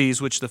 the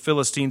cities which the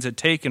Philistines had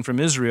taken from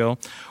Israel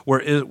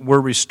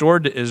were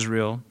restored to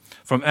Israel,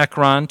 from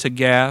Ekron to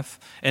Gath,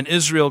 and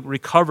Israel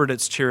recovered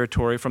its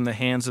territory from the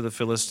hands of the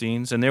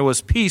Philistines, and there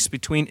was peace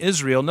between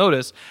Israel,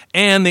 notice,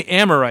 and the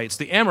Amorites.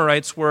 The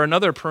Amorites were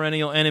another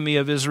perennial enemy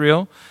of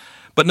Israel,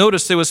 but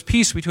notice there was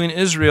peace between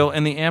Israel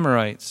and the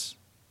Amorites.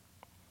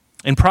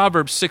 In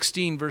Proverbs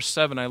 16, verse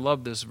 7, I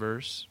love this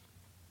verse.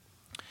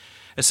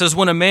 It says,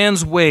 when a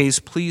man's ways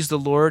please the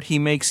Lord, he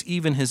makes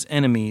even his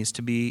enemies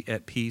to be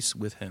at peace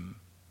with him.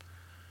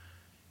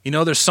 You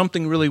know, there's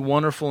something really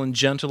wonderful and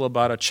gentle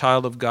about a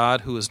child of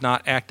God who is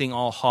not acting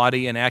all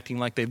haughty and acting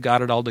like they've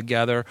got it all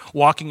together,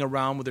 walking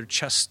around with their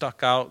chest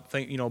stuck out,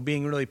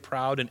 being really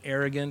proud and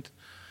arrogant.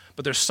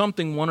 But there's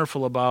something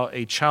wonderful about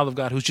a child of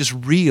God who's just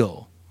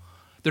real.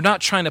 They're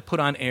not trying to put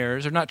on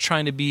airs. They're not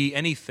trying to be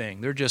anything.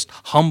 They're just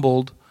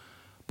humbled,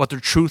 but they're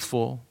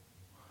truthful.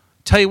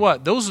 Tell you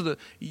what,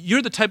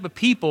 you're the type of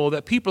people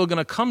that people are going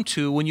to come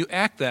to when you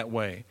act that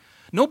way.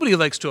 Nobody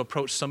likes to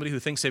approach somebody who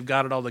thinks they've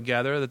got it all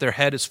together, that their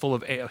head is full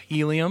of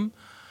helium.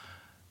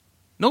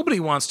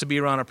 Nobody wants to be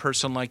around a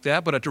person like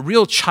that, but a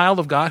real child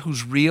of God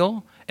who's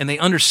real and they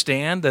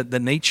understand that the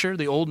nature,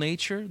 the old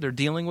nature, they're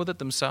dealing with it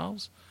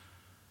themselves.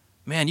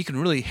 Man, you can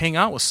really hang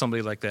out with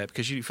somebody like that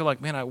because you feel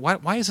like, man,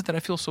 why is it that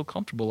I feel so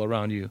comfortable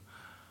around you?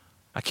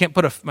 I can't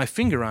put my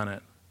finger on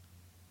it.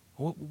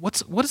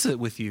 What is it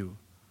with you?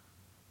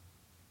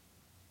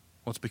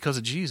 Well, it's because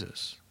of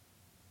Jesus.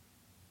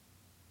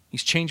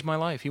 He's changed my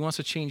life. He wants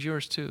to change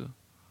yours too.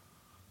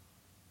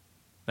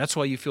 That's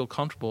why you feel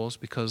comfortable, is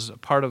because a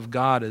part of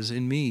God is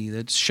in me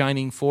that's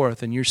shining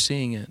forth and you're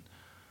seeing it.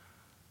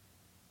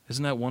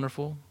 Isn't that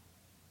wonderful?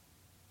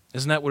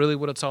 Isn't that really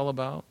what it's all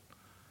about?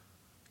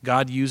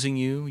 God using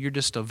you. You're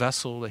just a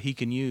vessel that he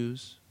can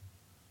use.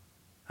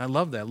 I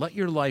love that. Let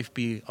your life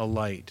be a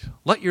light.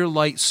 Let your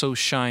light so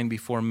shine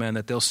before men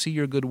that they'll see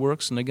your good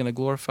works and they're going to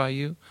glorify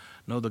you.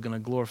 No, they're going to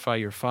glorify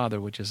your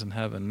Father which is in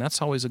heaven.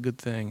 That's always a good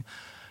thing.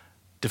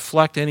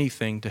 Deflect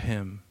anything to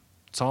him.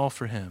 It's all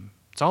for him.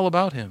 It's all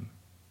about him.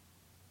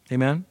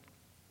 Amen?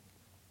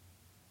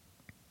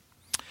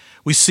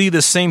 We see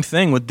the same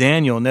thing with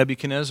Daniel,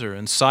 Nebuchadnezzar,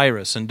 and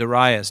Cyrus, and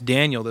Darius.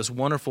 Daniel, this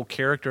wonderful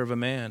character of a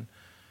man.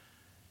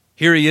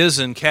 Here he is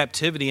in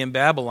captivity in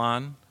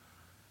Babylon,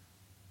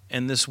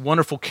 and this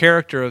wonderful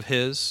character of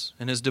his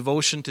and his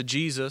devotion to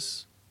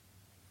Jesus,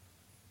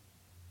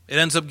 it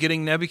ends up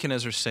getting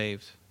Nebuchadnezzar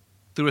saved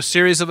through a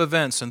series of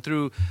events and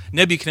through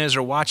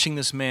Nebuchadnezzar watching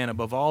this man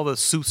above all the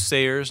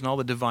soothsayers and all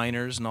the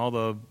diviners and all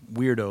the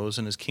weirdos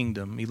in his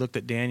kingdom. He looked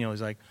at Daniel.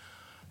 He's like,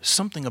 there's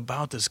something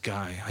about this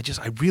guy.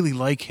 I really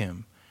like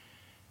him.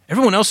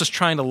 Everyone else is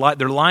trying to lie.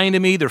 They're lying to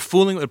me. They're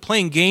fooling. They're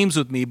playing games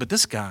with me. But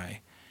this guy,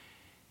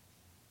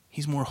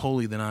 he's more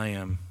holy than I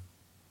am.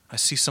 I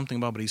see something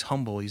about him, but he's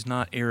humble. He's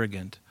not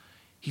arrogant.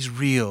 He's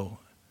real.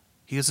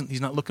 He's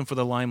not looking for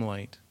the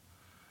limelight.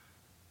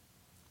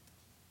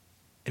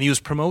 And he was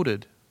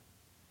promoted.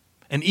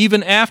 And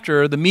even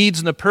after the Medes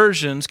and the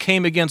Persians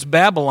came against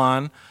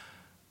Babylon,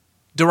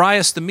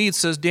 Darius the Mede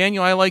says,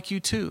 Daniel, I like you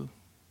too.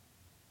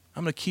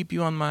 I'm going to keep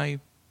you on my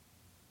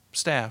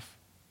staff.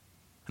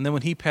 And then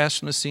when he passed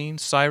from the scene,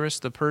 Cyrus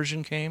the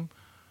Persian came,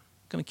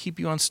 I'm going to keep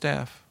you on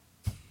staff.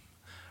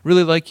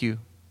 Really like you.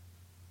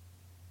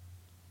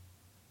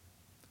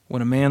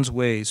 When a man's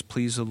ways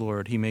please the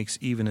Lord, he makes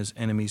even his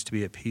enemies to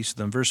be at peace with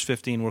them. Verse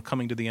 15, we're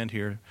coming to the end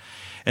here.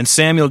 And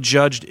Samuel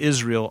judged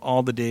Israel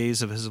all the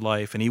days of his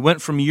life. And he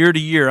went from year to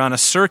year on a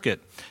circuit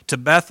to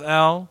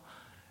Bethel.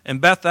 And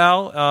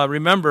Bethel,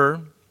 remember,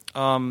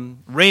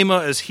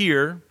 Ramah is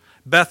here.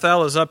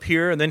 Bethel is up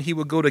here. And then he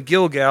would go to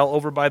Gilgal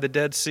over by the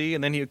Dead Sea.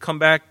 And then he would come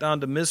back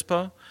down to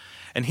Mizpah.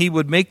 And he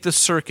would make the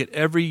circuit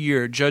every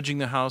year, judging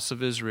the house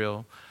of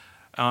Israel,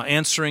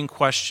 answering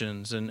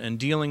questions and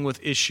dealing with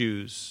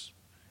issues,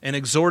 and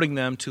exhorting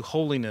them to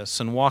holiness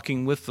and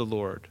walking with the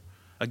Lord.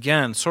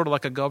 Again, sort of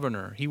like a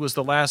governor. He was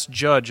the last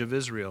judge of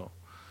Israel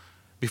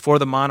before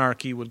the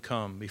monarchy would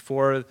come,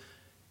 before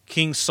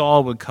King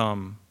Saul would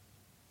come.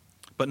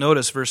 But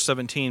notice verse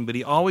 17, but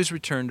he always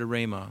returned to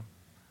Ramah.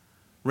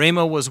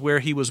 Ramah was where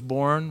he was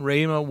born.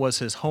 Ramah was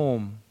his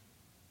home.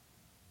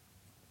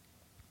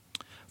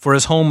 For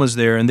his home was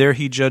there, and there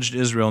he judged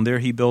Israel, and there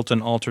he built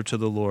an altar to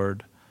the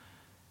Lord.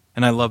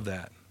 And I love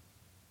that.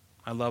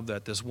 I love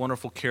that, this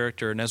wonderful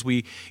character. And as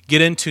we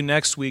get into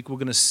next week, we're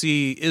going to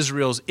see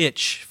Israel's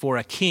itch for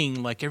a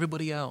king like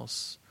everybody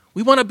else.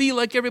 We want to be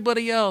like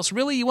everybody else.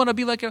 Really? You want to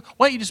be like,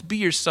 why don't you just be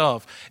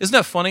yourself? Isn't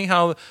that funny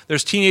how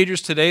there's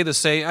teenagers today that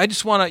say, I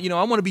just want to,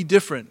 I want to be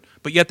different,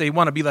 but yet they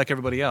want to be like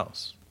everybody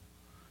else.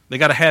 They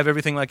got to have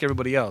everything like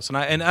everybody else. And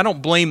I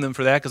don't blame them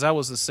for that, because I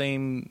was the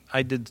same.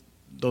 I did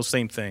those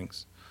same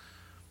things.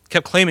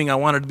 Kept claiming I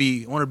wanted to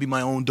be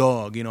my own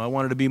dog. I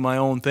wanted to be my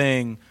own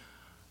thing.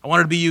 I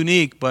wanted to be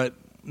unique, but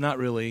not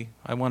really.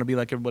 I want to be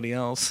like everybody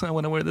else. I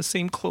want to wear the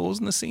same clothes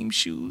and the same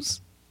shoes,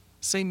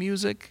 same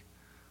music,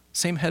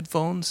 same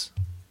headphones.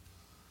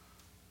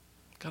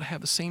 Got to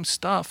have the same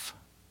stuff.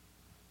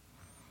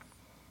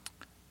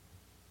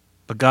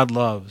 But God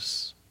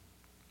loves.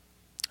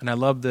 And I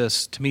love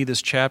this. To me,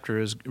 this chapter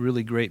is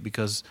really great,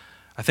 because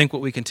I think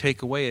what we can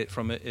take away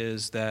from it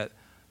is that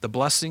the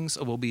blessings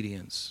of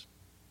obedience.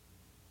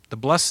 The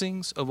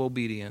blessings of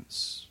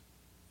obedience.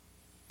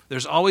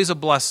 There's always a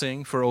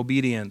blessing for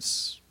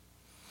obedience.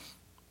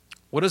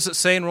 What does it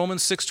say in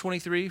Romans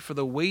 6:23? For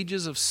the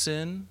wages of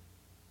sin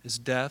is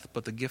death,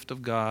 but the gift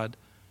of God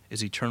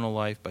is eternal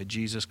life by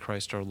Jesus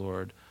Christ our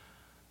Lord.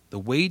 The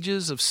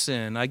wages of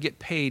sin, I get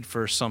paid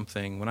for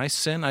something. When I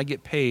sin, I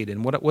get paid.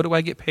 And what do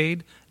I get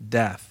paid?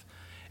 Death.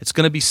 It's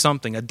going to be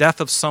something, a death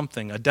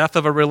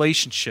of a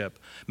relationship,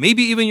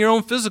 maybe even your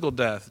own physical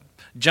death.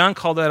 John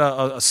called that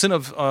a sin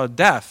of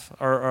death,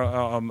 or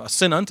a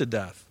sin unto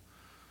death.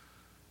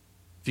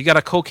 If you got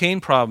a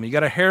cocaine problem, you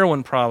got a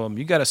heroin problem,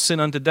 you got a sin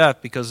unto death,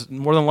 because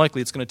more than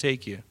likely it's going to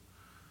take you.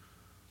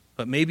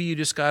 But maybe you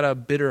just got a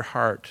bitter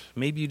heart.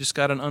 Maybe you just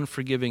got an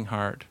unforgiving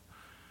heart.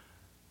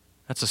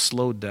 That's a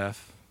slow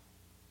death,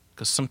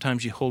 because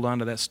sometimes you hold on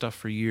to that stuff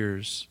for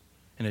years,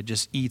 and it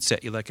just eats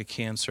at you like a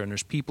cancer. And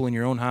there's people in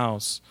your own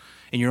house,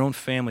 in your own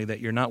family,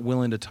 that you're not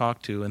willing to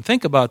talk to. And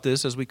think about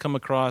this as we come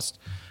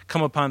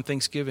upon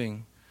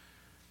Thanksgiving.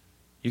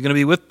 You're going to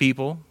be with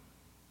people,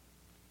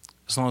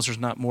 as long as there's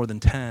not more than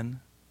 10.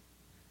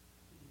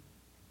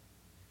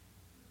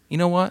 You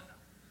know what?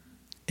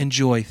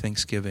 Enjoy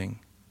Thanksgiving.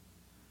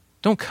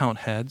 Don't count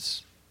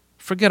heads.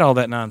 Forget all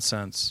that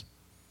nonsense.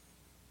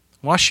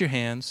 Wash your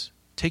hands,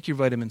 take your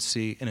vitamin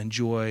C, and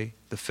enjoy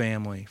the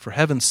family. For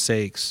heaven's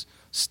sakes,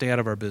 stay out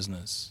of our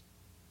business.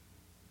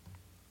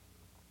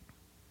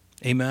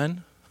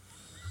 Amen?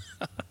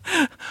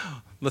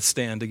 Let's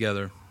stand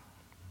together.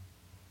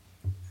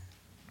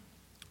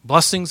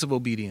 Blessings of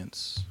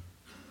obedience.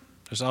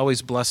 There's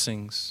always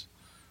blessings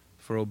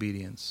for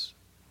obedience.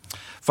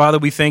 Father,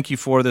 we thank you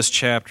for this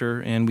chapter,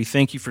 and we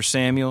thank you for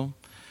Samuel.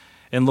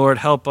 And Lord,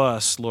 help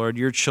us, Lord,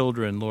 your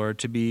children, Lord,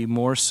 to be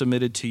more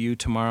submitted to you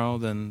tomorrow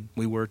than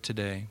we were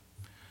today.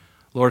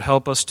 Lord,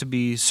 help us to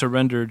be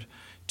surrendered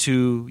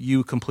to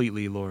you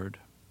completely, Lord.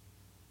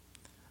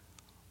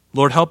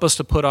 Lord, help us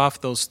to put off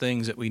those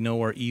things that we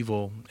know are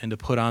evil, and to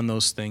put on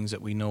those things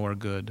that we know are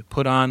good.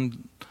 Put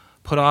on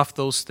Put off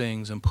those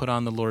things and put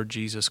on the Lord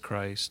Jesus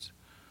Christ.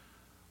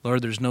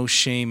 Lord, there's no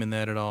shame in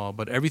that at all.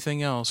 But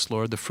everything else,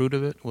 Lord, the fruit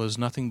of it was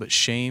nothing but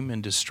shame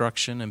and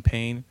destruction and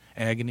pain,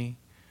 agony.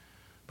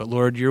 But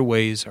Lord, your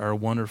ways are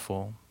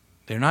wonderful.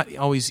 They're not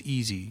always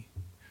easy.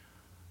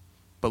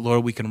 But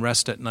Lord, we can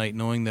rest at night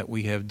knowing that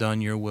we have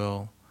done your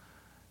will,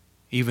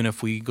 even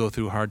if we go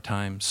through hard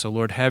times. So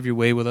Lord, have your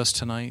way with us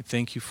tonight.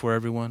 Thank you for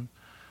everyone.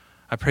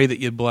 I pray that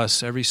you'd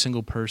bless every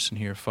single person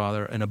here,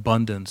 Father, in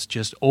abundance.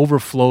 Just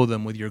overflow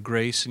them with your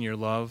grace and your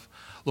love.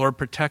 Lord,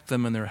 protect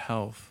them in their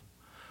health.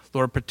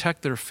 Lord,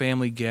 protect their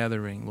family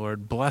gathering.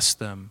 Lord, bless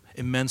them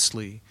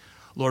immensely.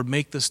 Lord,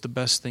 make this the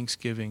best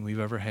Thanksgiving we've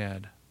ever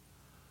had.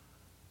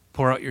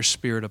 Pour out your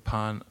Spirit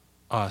upon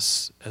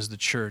us as the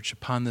church,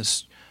 upon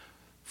this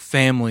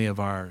family of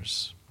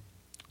ours.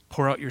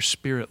 Pour out your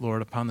Spirit,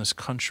 Lord, upon this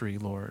country,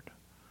 Lord.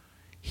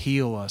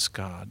 Heal us,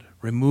 God.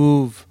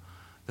 Remove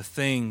the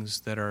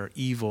things that are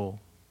evil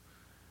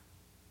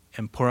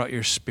and pour out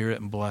your Spirit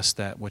and bless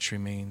that which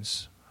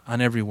remains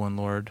on everyone,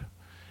 Lord.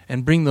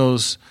 And bring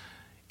those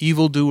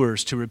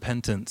evildoers to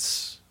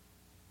repentance,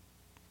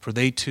 for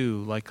they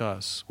too, like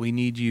us, we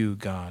need you,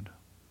 God.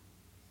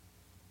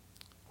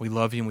 We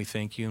love you and we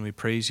thank you and we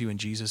praise you in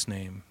Jesus'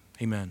 name.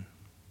 Amen.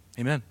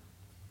 Amen.